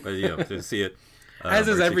it. But, you know, to see it. As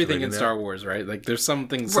is everything in Star Wars, right? Like, there's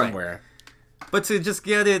something somewhere. But to just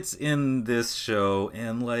get it in this show,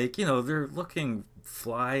 and, like, you know, they're looking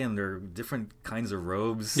fly and they're different kinds of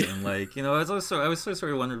robes, and, like, you know, I was sort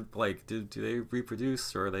of wondering, like, do they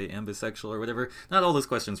reproduce, or are they ambisexual or whatever? Not all those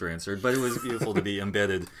questions were answered, but it was beautiful to be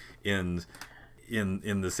embedded in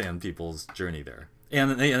the Sand People's journey there.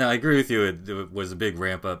 And I agree with you. It was a big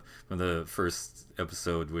ramp up from the first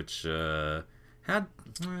episode, which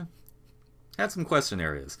had some question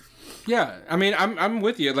areas. Yeah, I mean, I'm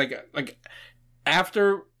with you. Like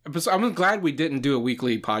after, I'm glad we didn't do a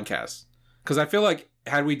weekly podcast, because I feel like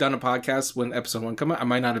had we done a podcast when episode 1 come out, I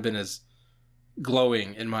might not have been as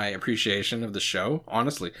glowing in my appreciation of the show.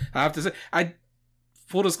 Honestly, I have to say,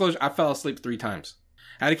 full disclosure, I fell asleep 3 times.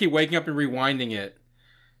 I had to keep waking up and rewinding it,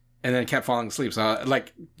 and then kept falling asleep. So,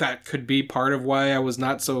 like, that could be part of why I was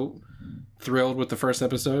not so thrilled with the first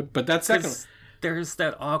episode. But that second, there's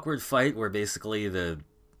that awkward fight where basically the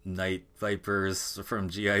Night Vipers from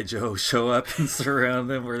G.I. Joe show up and surround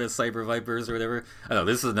them, or the Cyber Vipers or whatever. I don't know,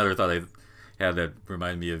 this is another thought I had that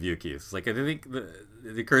reminded me of Yuki. It's like, I think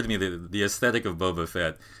it occurred to me that the aesthetic of Boba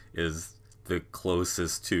Fett is the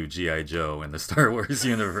closest to G.I. Joe in the Star Wars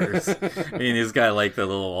universe. I mean, he's got, like,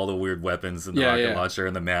 all the weird weapons and the rocket launcher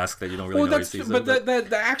and the mask that you don't really know he sees. But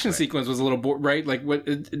the action sequence was a little right? Like, what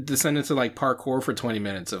it descended to, like, parkour for 20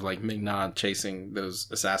 minutes of, like, Ming-Na chasing those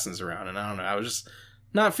assassins around, and I don't know, I was just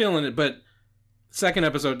not feeling it. But second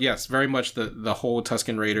episode, yes, very much the whole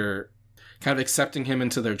Tusken Raider kind of accepting him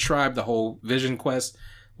into their tribe, the whole Vision quest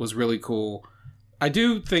was really cool. I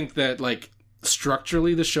do think that, like,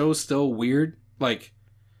 structurally the show's still weird, like,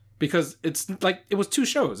 because it's like it was 2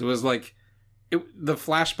 shows. It was like the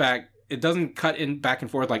flashback. It doesn't cut in back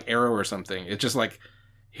and forth like Arrow or something. It's just like,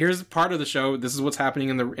 here's part of the show. This is what's happening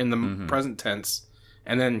in the present tense,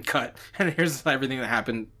 and then cut. And here's everything that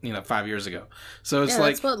happened, 5 years ago. So it's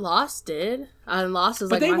like that's what Lost did. Lost is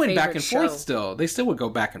but like they my went back favorite and show. forth still. They still would go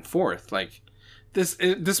back and forth. Like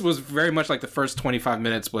this was very much like the first 25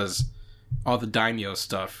 minutes was all the daimyo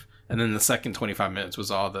stuff, and then the second 25 minutes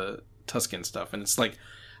was all the Tuscan stuff. And it's like,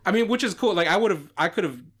 I mean, which is cool. Like I could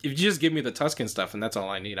have, if you just give me the Tuscan stuff, and that's all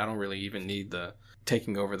I need. I don't really even need the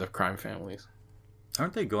taking over the crime families.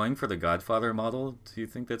 Aren't they going for the Godfather model? Do you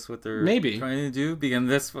think that's what they're Maybe trying to do? Because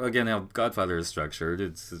that's, again, how Godfather is structured.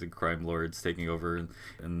 It's the crime lords taking over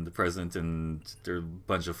in the present, and there are a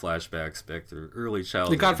bunch of flashbacks back to early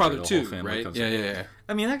childhood. The Godfather where 2, whole family right? comes Yeah, in. yeah, yeah.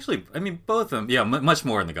 I mean, actually, both of them. Yeah, much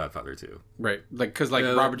more in the Godfather 2. Right, like because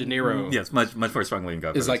Robert De Niro, Yes, much more strongly in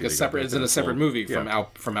Godfather. is like 2. a separate. It's in a separate movie from Al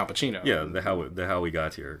Pacino. Yeah, the how we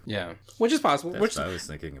got here. Yeah, which is possible. That's Which what I was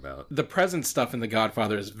thinking about. the present stuff in The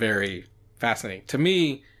Godfather is very fascinating to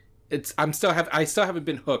me. I still haven't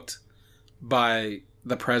been hooked by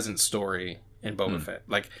the present story in Boba Fett.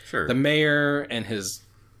 Like Sure. the mayor and his,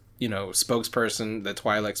 spokesperson, the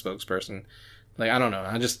Twilight spokesperson. Like I don't know.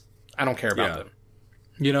 I don't care about them.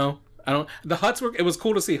 I don't. The Hutts were. It was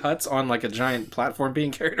cool to see Hutts on like a giant platform being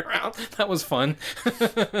carried around. That was fun.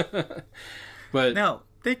 But Now,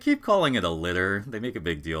 they keep calling it a litter. They make a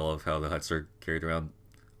big deal of how the Hutts are carried around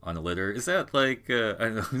on a litter. Is that like, I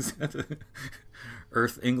don't know, is that the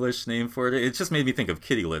Earth English name for it? It just made me think of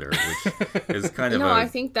kitty litter, which is kind of I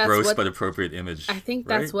think that's gross what- but appropriate image. I think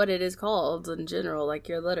that's right? what it is called in general, like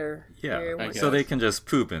your litter. Yeah, Your- so they can just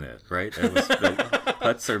poop in it, right? As the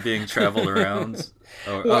Hutts are being traveled around.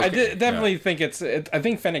 Oh, well, I okay, definitely yeah. think I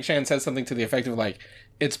think Fennec Shand says something to the effect of like,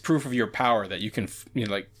 it's proof of your power that you can,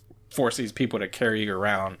 like, force these people to carry you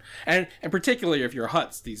around, and particularly if you're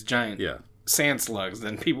Hutts, these giant Yeah. sand slugs,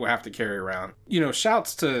 then people have to carry around.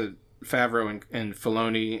 Shouts to Favreau and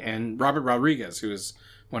Filoni and Robert Rodriguez, who is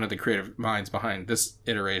one of the creative minds behind this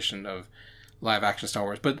iteration of live action Star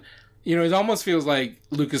Wars. But it almost feels like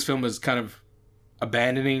Lucasfilm is kind of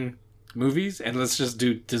abandoning movies and let's just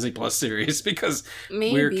do Disney Plus series because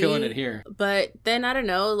we're killing it here. But then I don't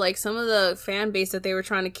know, like some of the fan base that they were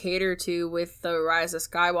trying to cater to with the Rise of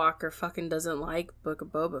Skywalker fucking doesn't like Book of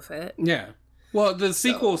Boba Fett. Yeah. Well, the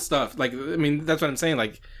sequel stuff, like, I mean, that's what I'm saying.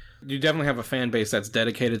 Like, you definitely have a fan base that's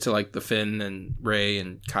dedicated to like the Finn and Rey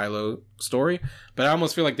and Kylo story, but I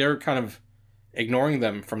almost feel like they're kind of ignoring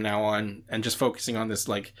them from now on and just focusing on this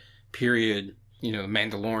like period,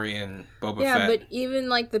 Mandalorian, Boba Fett. Yeah, but even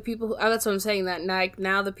like the people who, that's what I'm saying, that like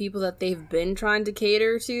now the people that they've been trying to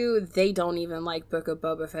cater to, they don't even like Book of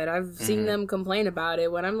Boba Fett. I've seen them complain about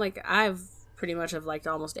it when I'm like, I've pretty much have liked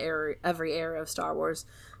almost every era of Star Wars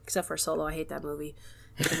except for Solo. I hate that movie.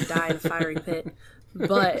 I can die in a fiery pit.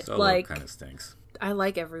 But Solo like, kind of stinks. I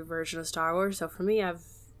like every version of Star Wars, so for me, I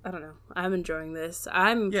don't know, I'm enjoying this.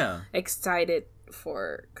 I'm excited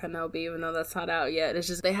for Kenobi, even though that's not out yet. It's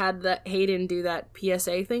just they had that Hayden do that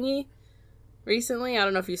PSA thingy recently. I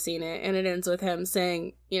don't know if you've seen it, and it ends with him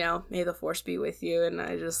saying, "May the Force be with you," and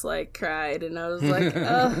I just like cried, and I was like,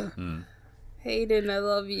 "Ugh, Hayden, I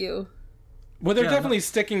love you." Well, they're definitely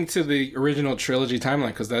sticking to the original trilogy timeline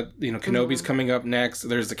because that Kenobi's coming up next.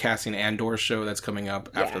 There's the Cassian Andor show that's coming up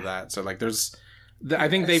after that. So like, I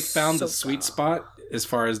think they found the sweet spot as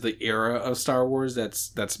far as the era of Star Wars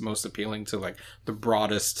that's most appealing to like the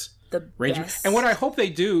broadest range. Best. And what I hope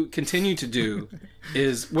they continue to do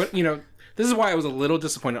is this is why I was a little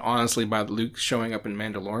disappointed, honestly, by Luke showing up in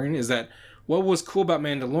Mandalorian. Is that what was cool about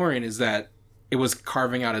Mandalorian is that it was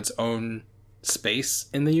carving out its own space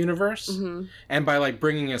in the universe, and by like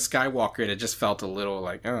bringing a Skywalker in, it just felt a little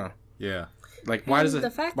like, Yeah. like why does it?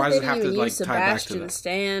 The fact why that does they it have didn't to even like use tie back to Sebastian that?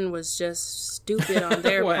 Stan was just stupid on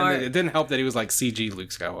their Well, part. and it didn't help that he was like CG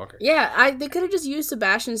Luke Skywalker. Yeah, they could have just used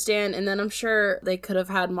Sebastian Stan, and then I'm sure they could have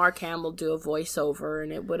had Mark Hamill do a voiceover,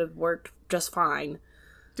 and it would have worked just fine.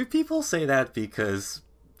 Do people say that because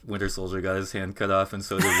Winter Soldier got his hand cut off and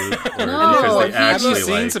so did Luke? Or No, because they Have you actually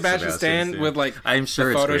seen like Sebastian Stan with like I'm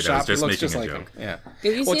sure the it's great. I Photoshop? was just He looks making just a like joke. him. Yeah. Have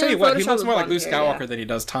you Well, seen tell you him what, he Photoshop looks with more like blonde Luke hair? Skywalker Yeah. than he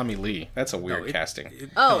does Tommy Lee. That's a weird casting. Speaking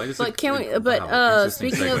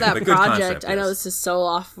of that project, I know this is so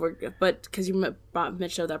off, but because you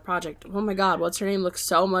mentioned that project, oh my god, what's her name? Looks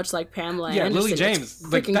so much like Pamela Yeah, Anderson. Lily James.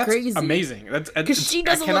 It's Like, freaking that's crazy. amazing. She I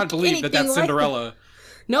doesn't cannot look believe that that's anything like Cinderella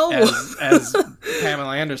No, as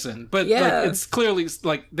Pamela Anderson. But Yeah. like, it's clearly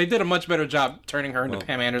like they did a much better job turning her into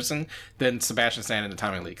Pam Anderson than Sebastian Stan into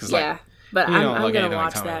Tommy Lee. Because Yeah. But You don't I'm look gonna anything like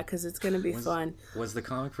watch Tommy. that because it's gonna be fun. Was the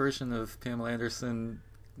comic version of Pamela Anderson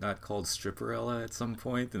not called Stripperella at some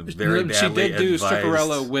point? And very badly She did do advised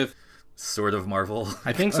Stripperella with, sort of Marvel.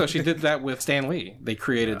 I think so. She did that with Stan Lee. They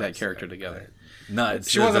created that character together. Not,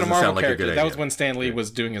 She wasn't a Marvel like character. good That was idea. when Stan Lee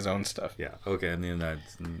was doing his own stuff. Yeah. Okay. I mean,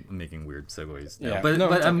 that's making weird segues. Now. Yeah. But, No,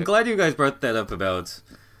 but it's I'm okay. glad you guys brought that up about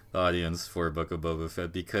the audience for Book of Boba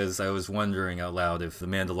Fett, because I was wondering out loud if the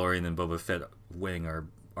Mandalorian and Boba Fett wing are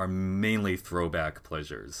mainly throwback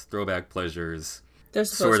pleasures. Throwback pleasures, They're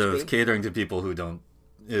supposed sort to of be. catering to people who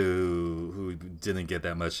didn't get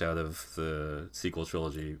that much out of the sequel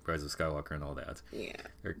trilogy, Rise of Skywalker, and all that. Yeah.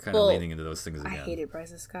 They're kind Well, of leaning into those things I again. hated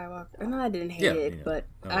Rise of Skywalker. No, I didn't hate Yeah, it, yeah. but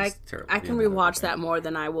That was terrible. I can Yeah, rewatch okay. that more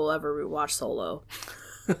than I will ever rewatch Solo.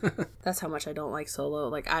 That's how much I don't like Solo.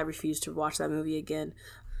 Like, I refuse to watch that movie again.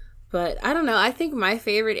 But I don't know. I think my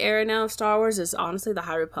favorite era now of Star Wars is honestly the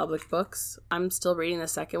High Republic books. I'm still reading the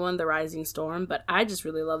second one, The Rising Storm, but I just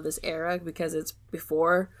really love this era because it's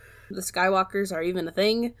before the Skywalkers are even a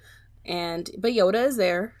thing. But Yoda is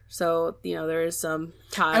there, so there is some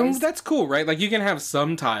ties. I mean, that's cool, right? Like, you can have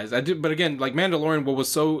some ties. But again, like Mandalorian, what was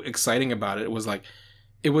so exciting about it was like,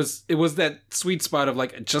 it was that sweet spot of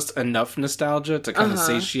like just enough nostalgia to kind of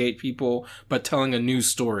satiate people, but telling a new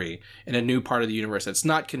story in a new part of the universe that's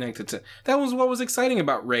not connected to. That was what was exciting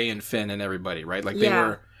about Rey and Finn and everybody, right? Like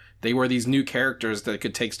they were these new characters that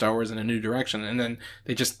could take Star Wars in a new direction, and then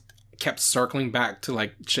they just kept circling back to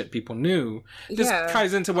like shit people knew. This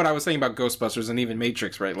ties into what I was saying about Ghostbusters and even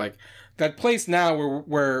Matrix, right? Like that place now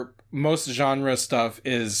where most genre stuff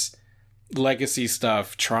is legacy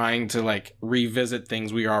stuff, trying to like revisit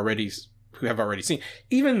things who have already seen.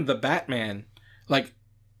 Even the Batman, like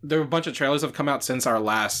there are a bunch of trailers have come out since our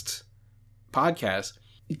last podcast.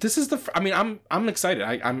 This is I'm excited.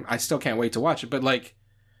 I still can't wait to watch it, but like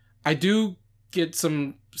I do get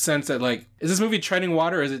some sense that like, is this movie treading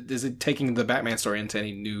water, or is it taking the Batman story into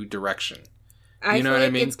any new direction? I You know feel what I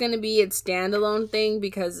like mean? it's going to be its standalone thing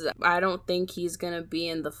because I don't think he's going to be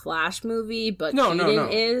in the Flash movie, but Keaton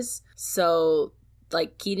is. So,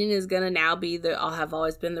 like, Keaton is going to now be have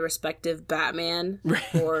always been the respective Batman.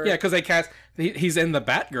 For... Yeah, because they cast, he's in the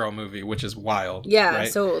Batgirl movie, which is wild. Yeah,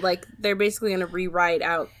 right? so, like, they're basically going to rewrite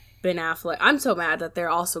out Ben Affleck. I'm so mad that they're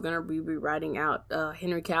also going to be rewriting out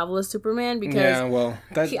Henry Cavill as Superman because... Yeah, well,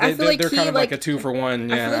 I feel like they're he, kind of like like, a 2-for-1.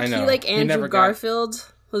 Yeah, I feel like know. he, like He Andrew never got-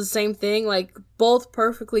 Garfield... was the same thing, like both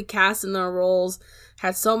perfectly cast in their roles,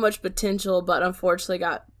 had so much potential, but unfortunately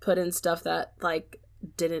got put in stuff that like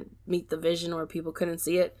didn't meet the vision or people couldn't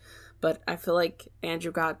see it. But I feel like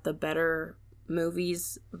Andrew got the better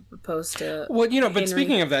movies opposed to Well, but Henry,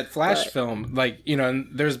 speaking of that Flash but- film, like, and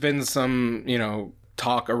there's been some,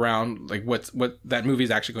 talk around like what that movie's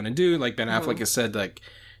actually going to do. Like Ben Affleck has said, like,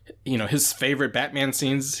 his favorite Batman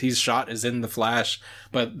scenes he's shot is in The Flash,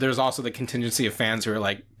 but there's also the contingency of fans who are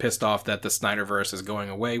like pissed off that the Snyderverse is going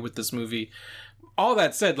away with this movie. All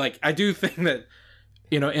that said, like, I do think that,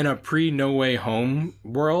 in a pre-No Way Home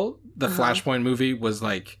world, the Flashpoint movie was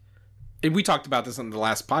like, and we talked about this on the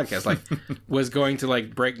last podcast, like, was going to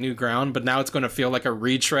like break new ground, but now it's going to feel like a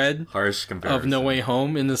retread Harsh comparison of No Way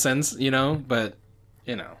Home in the sense, but,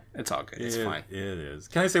 it's all good. It's fine. It is.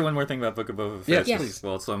 Can I say one more thing about Book of Boba Fett? Yes, Yes. please.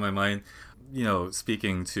 Well, it's on my mind.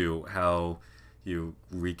 Speaking to how you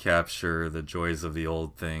recapture the joys of the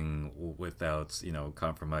old thing without,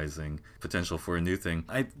 compromising potential for a new thing.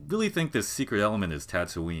 I really think this secret element is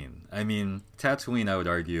Tatooine. I mean, Tatooine, I would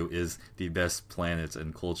argue, is the best planet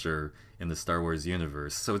and culture in the Star Wars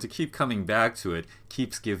universe. So to keep coming back to it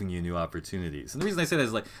keeps giving you new opportunities. And the reason I say that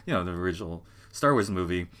is like, the original Star Wars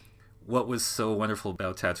movie, what was so wonderful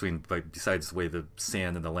about Tatooine, but besides the way the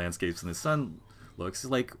sand and the landscapes and the sun looks, is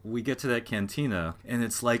like we get to that cantina and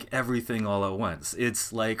it's like everything all at once.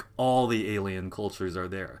 It's like all the alien cultures are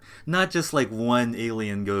there. Not just like one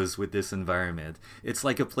alien goes with this environment. It's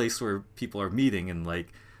like a place where people are meeting and like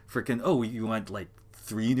freaking, oh, you want like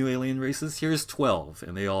 3 new alien races? Here's 12,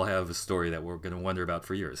 and they all have a story that we're going to wonder about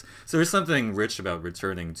for years. So there's something rich about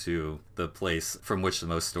returning to the place from which the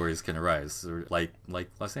most stories can arise, like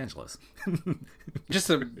Los Angeles. Just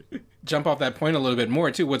to jump off that point a little bit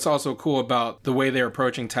more too, what's also cool about the way they're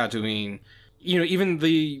approaching Tatooine, even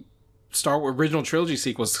the Star Wars original trilogy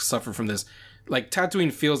sequels suffer from this. Like,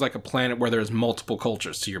 Tatooine feels like a planet where there's multiple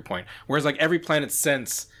cultures, to your point. Whereas, like, every planet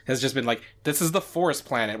since has just been like, this is the forest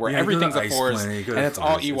planet where everything's a forest and it's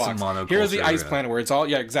all Ewoks. Here's the ice planet where it's all,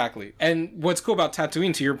 exactly. And what's cool about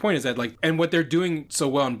Tatooine, to your point, is that, like, and what they're doing so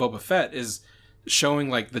well in Boba Fett is showing,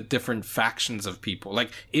 like, the different factions of people.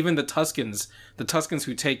 Like, even the Tuskens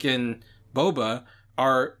who take in Boba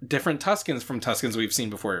are different Tuskens from Tuskens we've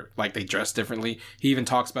seen before. Like, they dress differently. He even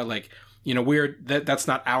talks about, like, you know, that's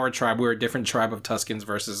not our tribe. We're a different tribe of Tuskens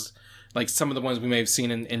versus like some of the ones we may have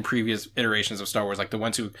seen in previous iterations of Star Wars, like the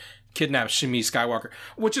ones who kidnapped Shmi Skywalker,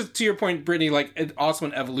 which is, to your point, Brittany, like also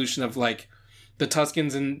an evolution of like the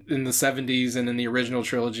Tuskens in the 70s and in the original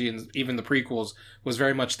trilogy and even the prequels was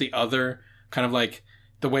very much the other, kind of like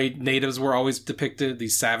the way natives were always depicted,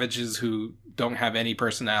 these savages who don't have any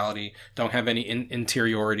personality, don't have any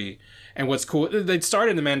interiority. And what's cool, they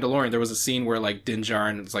started in The Mandalorian. There was a scene where like Din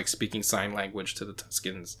Djarin is like speaking sign language to the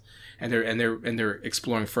Tuskens, and they're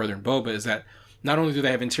exploring further in Boba, is that not only do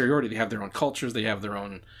they have interiority, they have their own cultures, they have their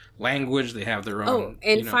own language, they have their own. Oh,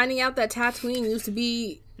 and finding out that Tatooine used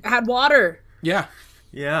to had water. Yeah.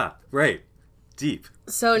 Yeah, right. Deep.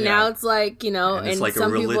 So now it's like, you know, and like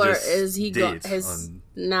some people are, on...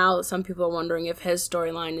 now some people are wondering if his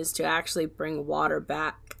storyline is to actually bring water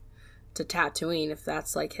back to Tatooine, if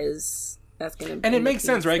that's like that's going to be. And it makes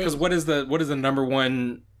sense, right? Because what is the number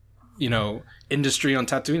one, you know, industry on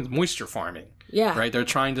Tatooine? It's moisture farming. Yeah. Right? They're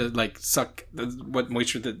trying to like suck what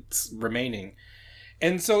moisture that's remaining.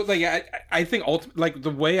 And so like I think like the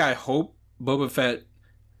way I hope Boba Fett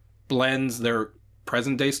blends their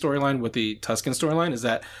present day storyline with the Tusken storyline is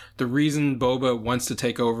that the reason Boba wants to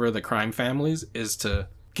take over the crime families is to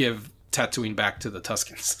give Tatooine back to the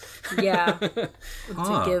Tuskens. Yeah.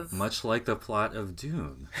 Much like the plot of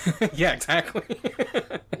Dune. Yeah, exactly.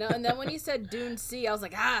 No, and then when he said Dune Sea, I was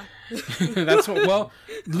like, That's what. Well,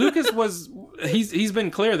 Lucas was. He's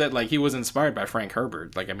been clear that like he was inspired by Frank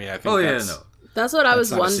Herbert. Like, I mean, I think. That's what I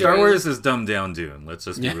was wondering. Star Wars is dumbed down Dune. Let's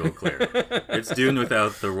just be real clear. It's Dune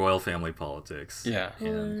without the royal family politics. Yeah.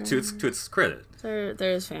 And to its credit.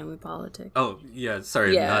 There's family politics. Oh, yeah.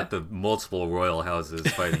 Sorry, not the multiple royal houses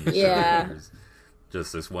fighting each other.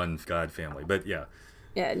 Just this one god family. But yeah.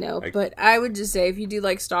 Yeah, no. But I would just say if you do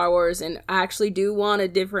like Star Wars and actually do want a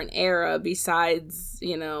different era besides,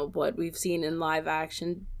 you know, what we've seen in live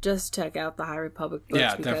action, just check out the High Republic books.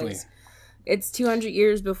 Yeah, definitely. It's 200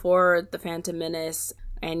 years before The Phantom Menace,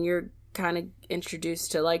 and you're kind of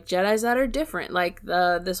introduced to, like, Jedis that are different. Like,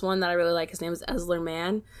 this one that I really like, his name is Ezler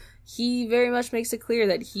Mann. He very much makes it clear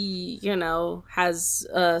that he, you know, has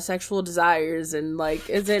sexual desires and, like,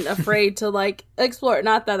 isn't afraid to, like, explore.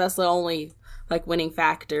 Not that that's the only, like, winning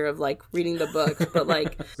factor of, like, reading the book, but,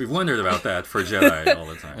 like... We've wondered about that for Jedi all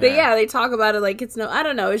the time. But, yeah, they talk about it like it's I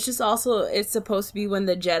don't know, it's just also, it's supposed to be when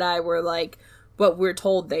the Jedi were, like... what we're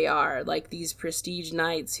told they are, like these prestige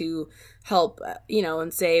knights who help, you know,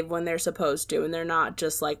 and save when they're supposed to, and they're not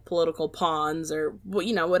just like political pawns or,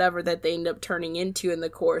 you know, whatever that they end up turning into in the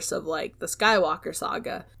course of like the Skywalker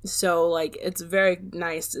saga. So like it's very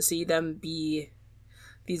nice to see them be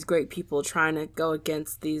these great people trying to go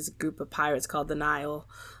against these group of pirates called the Nile,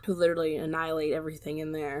 who literally annihilate everything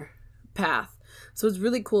in their path. So it's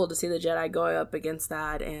really cool to see the Jedi going up against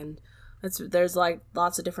that, and there's like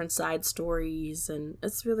lots of different side stories, and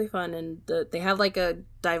it's really fun. And they have like a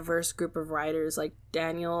diverse group of writers, like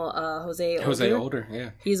Daniel Jose Older.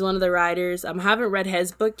 Yeah, he's one of the writers. I haven't read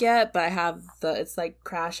his book yet, but I have it's like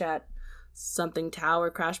Crash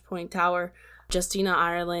Point Tower, Justina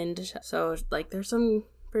Ireland. So like there's some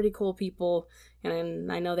pretty cool people,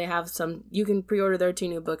 and I know they have some. You can pre-order their 2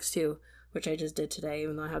 new books too, which I just did today,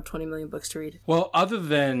 even though I have 20 million books to read. Well, other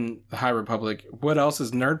than the High Republic, what else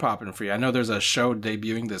is nerd popping for you? I know there's a show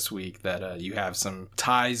debuting this week that you have some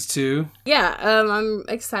ties to. Yeah, I'm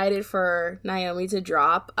excited for Naomi to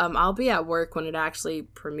drop. I'll be at work when it actually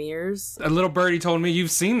premieres. A little birdie told me you've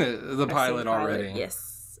seen the pilot already.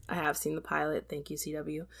 Yes, I have seen the pilot. Thank you,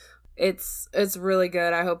 CW. It's really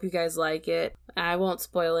good. I hope you guys like it. I won't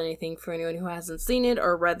spoil anything for anyone who hasn't seen it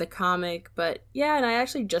or read the comic, but yeah, and I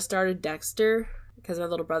actually just started Dexter because my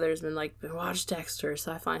little brother has been like, watch Dexter,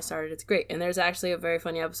 so I finally started. It's great. And there's actually a very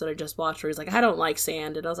funny episode I just watched where he's like, I don't like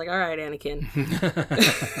sand, and I was like, all right, Anakin.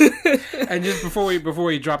 And just before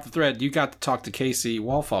we drop the thread, you got to talk to Casey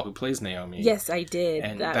Walfall, who plays Naomi. Yes, I did.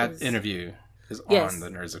 And that interview is on the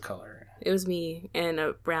Nerds of Color. It was me and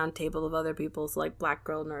a round table of other people. So like Black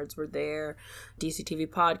Girl Nerds were there, DCTV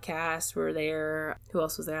Podcasts were there. Who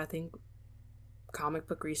else was there? I think Comic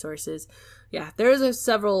Book Resources. Yeah, there's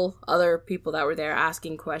several other people that were there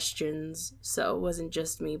asking questions. So it wasn't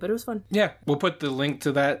just me, but it was fun. Yeah, we'll put the link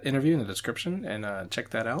to that interview in the description and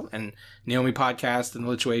check that out. And Naomi Podcast in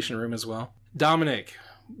the Lituation Room as well. Dominic,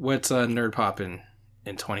 what's nerd poppin'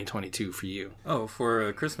 in 2022 for you? Oh, for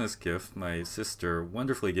a Christmas gift, my sister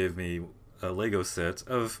wonderfully gave me a Lego set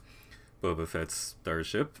of Boba Fett's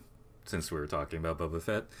starship, since we were talking about Boba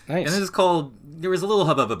Fett. Nice. And it is called, there was a little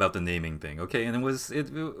hubbub about the naming thing, okay? And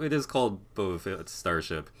it is called Boba Fett's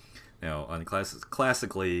starship. Now,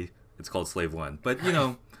 classically, it's called Slave One. But, you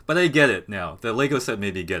know, But I get it now. The Lego set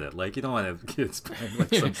made me get it. Like, you don't want to have kids playing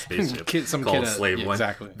like some spaceship called Slave One.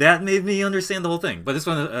 Exactly. That made me understand the whole thing. But it's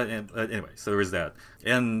one anyway, so there was that.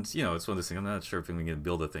 And, it's one of those things. I'm not sure if I'm going to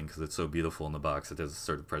build a thing because it's so beautiful in the box. It is a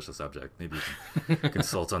sort of precious object. Maybe you can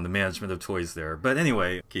consult on the management of toys there. But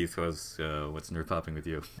anyway, Keith, what's nerd popping with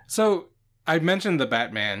you? So I mentioned the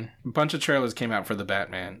Batman. A bunch of trailers came out for the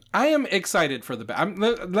Batman. I am excited for the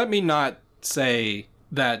Batman. Let me not say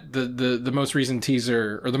that the most recent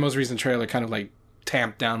teaser or the most recent trailer kind of like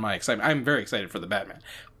tamped down my excitement. I'm very excited for the Batman.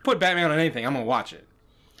 Put Batman on anything, I'm gonna watch it.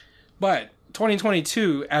 But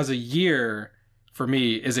 2022 as a year for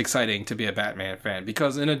me is exciting to be a Batman fan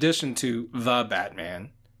because in addition to the Batman,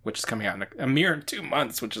 which is coming out in a mere 2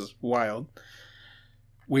 months, which is wild,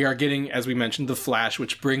 we are getting, as we mentioned, The Flash,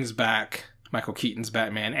 which brings back Michael Keaton's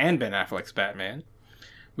Batman and Ben Affleck's Batman.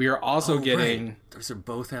 We are also getting... Right. Those are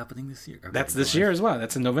both happening this year. Okay, that's this year as well.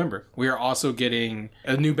 That's in November. We are also getting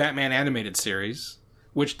a new Batman animated series,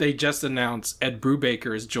 which they just announced Ed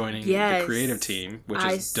Brubaker is joining the creative team, which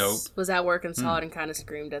is dope. I was at work and saw it and kind of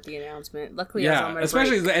screamed at the announcement. Luckily, I was on my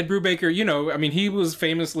especially break. Ed Brubaker, I mean, he was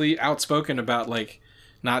famously outspoken about, like,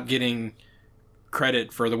 not getting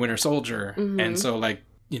credit for the Winter Soldier. Mm-hmm. And so, like,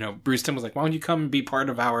 Bruce Timm was like, why don't you come and be part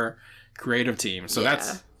of our creative team? So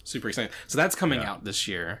that's super exciting. So that's coming out this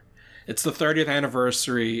year. It's the 30th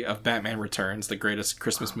anniversary of Batman Returns, the greatest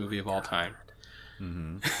Christmas movie of all time.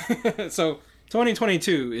 Mm-hmm. So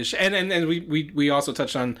 2022 is, and we also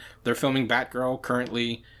touched on they're filming Batgirl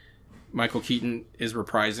currently. Michael Keaton is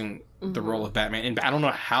reprising the role of Batman, and I don't know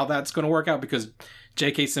how that's going to work out because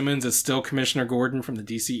J.K. Simmons is still Commissioner Gordon from the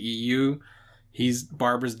DCEU. He's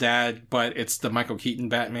Barbara's dad, but it's the Michael Keaton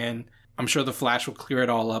Batman. I'm sure the Flash will clear it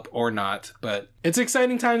all up or not, but it's an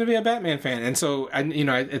exciting time to be a Batman fan. And so,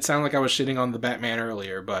 it sounded like I was shitting on the Batman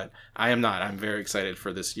earlier, but I am not. I'm very excited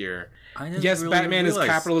for this year. Yes, really Batman is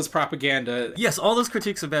capitalist propaganda. Yes, all those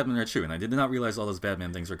critiques of Batman are true, and I did not realize all those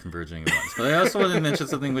Batman things are converging at once. But I also wanted to mention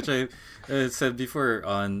something which I said before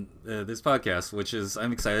on this podcast, which is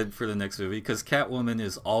I'm excited for the next movie because Catwoman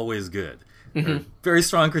is always good. There are very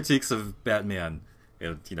strong critiques of Batman,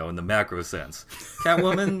 in the macro sense.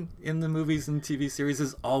 Catwoman in the movies and TV series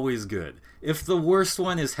is always good. If the worst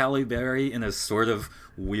one is Halle Berry in a sort of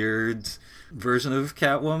weird version of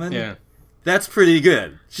Catwoman, that's pretty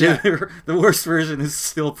good. The worst version is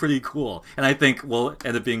still pretty cool, and I think will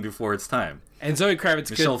end up being before its time. And Zoe Kravitz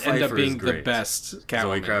could end up being the best Catwoman.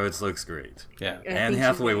 Zoe Kravitz looks great. Yeah, Anne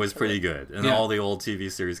Hathaway was pretty good, and all the old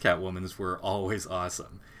TV series Catwomans were always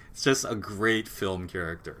awesome. It's just a great film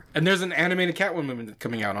character. And there's an animated Catwoman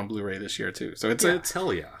coming out on Blu-ray this year, too. So it's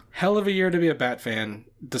hell yeah. Hell of a year to be a Bat fan,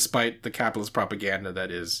 despite the capitalist propaganda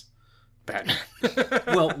that is Batman.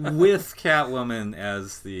 Well, with Catwoman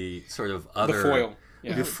as the sort of other... The foil.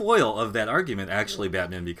 Yeah. The foil of that argument, actually,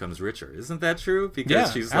 Batman becomes richer. Isn't that true?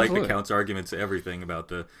 Because she's like the counter-argument to everything about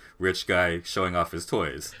the rich guy showing off his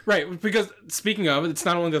toys. Right, because speaking of, it's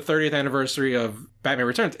not only the 30th anniversary of Batman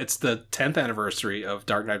Returns, it's the 10th anniversary of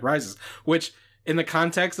Dark Knight Rises, which, in the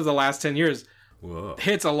context of the last 10 years,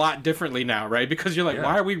 hits a lot differently now, right? Because you're like,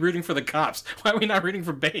 why are we rooting for the cops? Why are we not rooting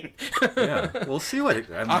for Bane? We'll see what...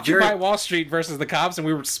 Occupy Wall Street versus the cops, and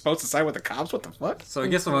we were supposed to side with the cops? What the fuck? So I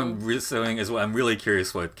guess what I'm saying is I'm really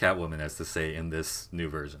curious what Catwoman has to say in this new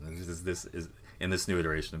version. In this new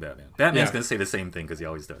iteration of Batman. Batman's going to say the same thing because he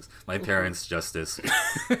always does. My parents, justice,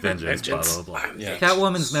 vengeance, blah, blah, blah. Yeah.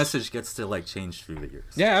 Catwoman's message gets to change through the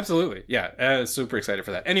years. Yeah, absolutely. Yeah, super excited for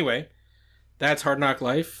that. Anyway, that's Hard Knock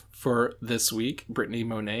Life for this week. Brittany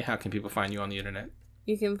Monet, how can people find you on the internet?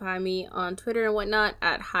 You can find me on Twitter and whatnot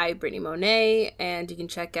at Hi Brittany Monet, and you can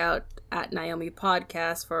check out at Naomi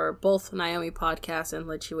Podcast for both Naomi Podcast and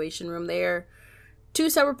Lituation Room. They are two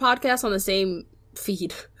separate podcasts on the same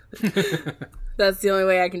feed. That's the only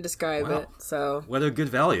way I can describe it. So what a good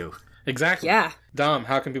value. Exactly. Yeah. Dom,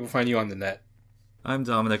 how can people find you on the net? I'm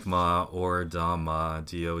Dominic Ma, or Dom Ma,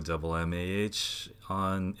 DOMMAH,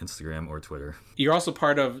 on Instagram or Twitter. You're also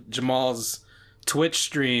part of Jamal's Twitch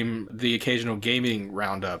stream, the occasional gaming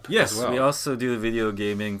roundup. Yes, as well. We also do the video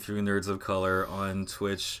gaming through Nerds of Color on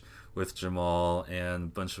Twitch with Jamal and a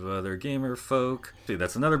bunch of other gamer folk.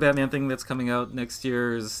 That's another Batman thing that's coming out next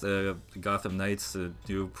year is Gotham Knights,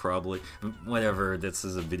 probably whatever. This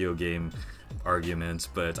is a video game argument,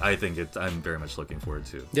 but I think I'm very much looking forward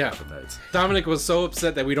to Gotham Knights. Dominic was so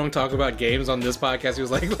upset that we don't talk about games on this podcast. He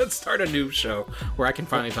was like, let's start a new show where I can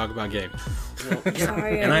finally talk about games. Well,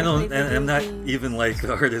 sorry, and I'm not even like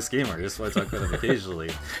the hardest gamer. I just want to talk about them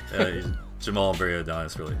occasionally. Jamal, Brea,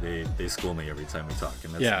 Adonis, really, they school me every time we talk,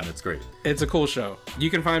 and that's great. It's a cool show. You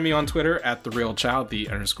can find me on Twitter at @TheRealChow,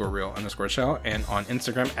 _real_Chow, and on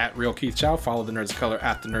Instagram at RealKeithChow. Follow the Nerds of Color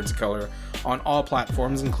at the Nerds of Color on all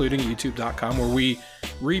platforms, including YouTube.com, where we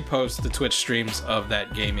repost the Twitch streams of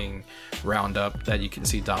that gaming roundup that you can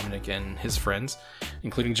see Dominic and his friends,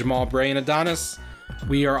 including Jamal, Bray, and Adonis.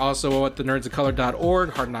 We are also at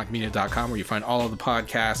thenerdsofcolor.org, hardknockmedia.com, where you find all of the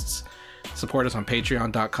podcasts. Support us on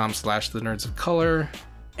patreon.com/thenerdsofcolor.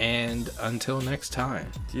 And until next time.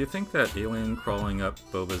 Do you think that alien crawling up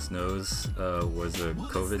Boba's nose was a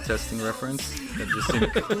COVID testing reference? That just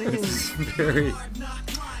seemed very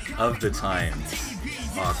of the times.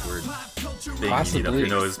 Awkward thing you need up your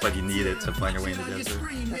nose, but you need it to find your way in the desert.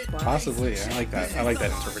 Possibly. I like that. I like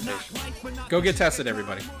that interpretation. Go get tested,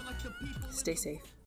 everybody. Stay safe.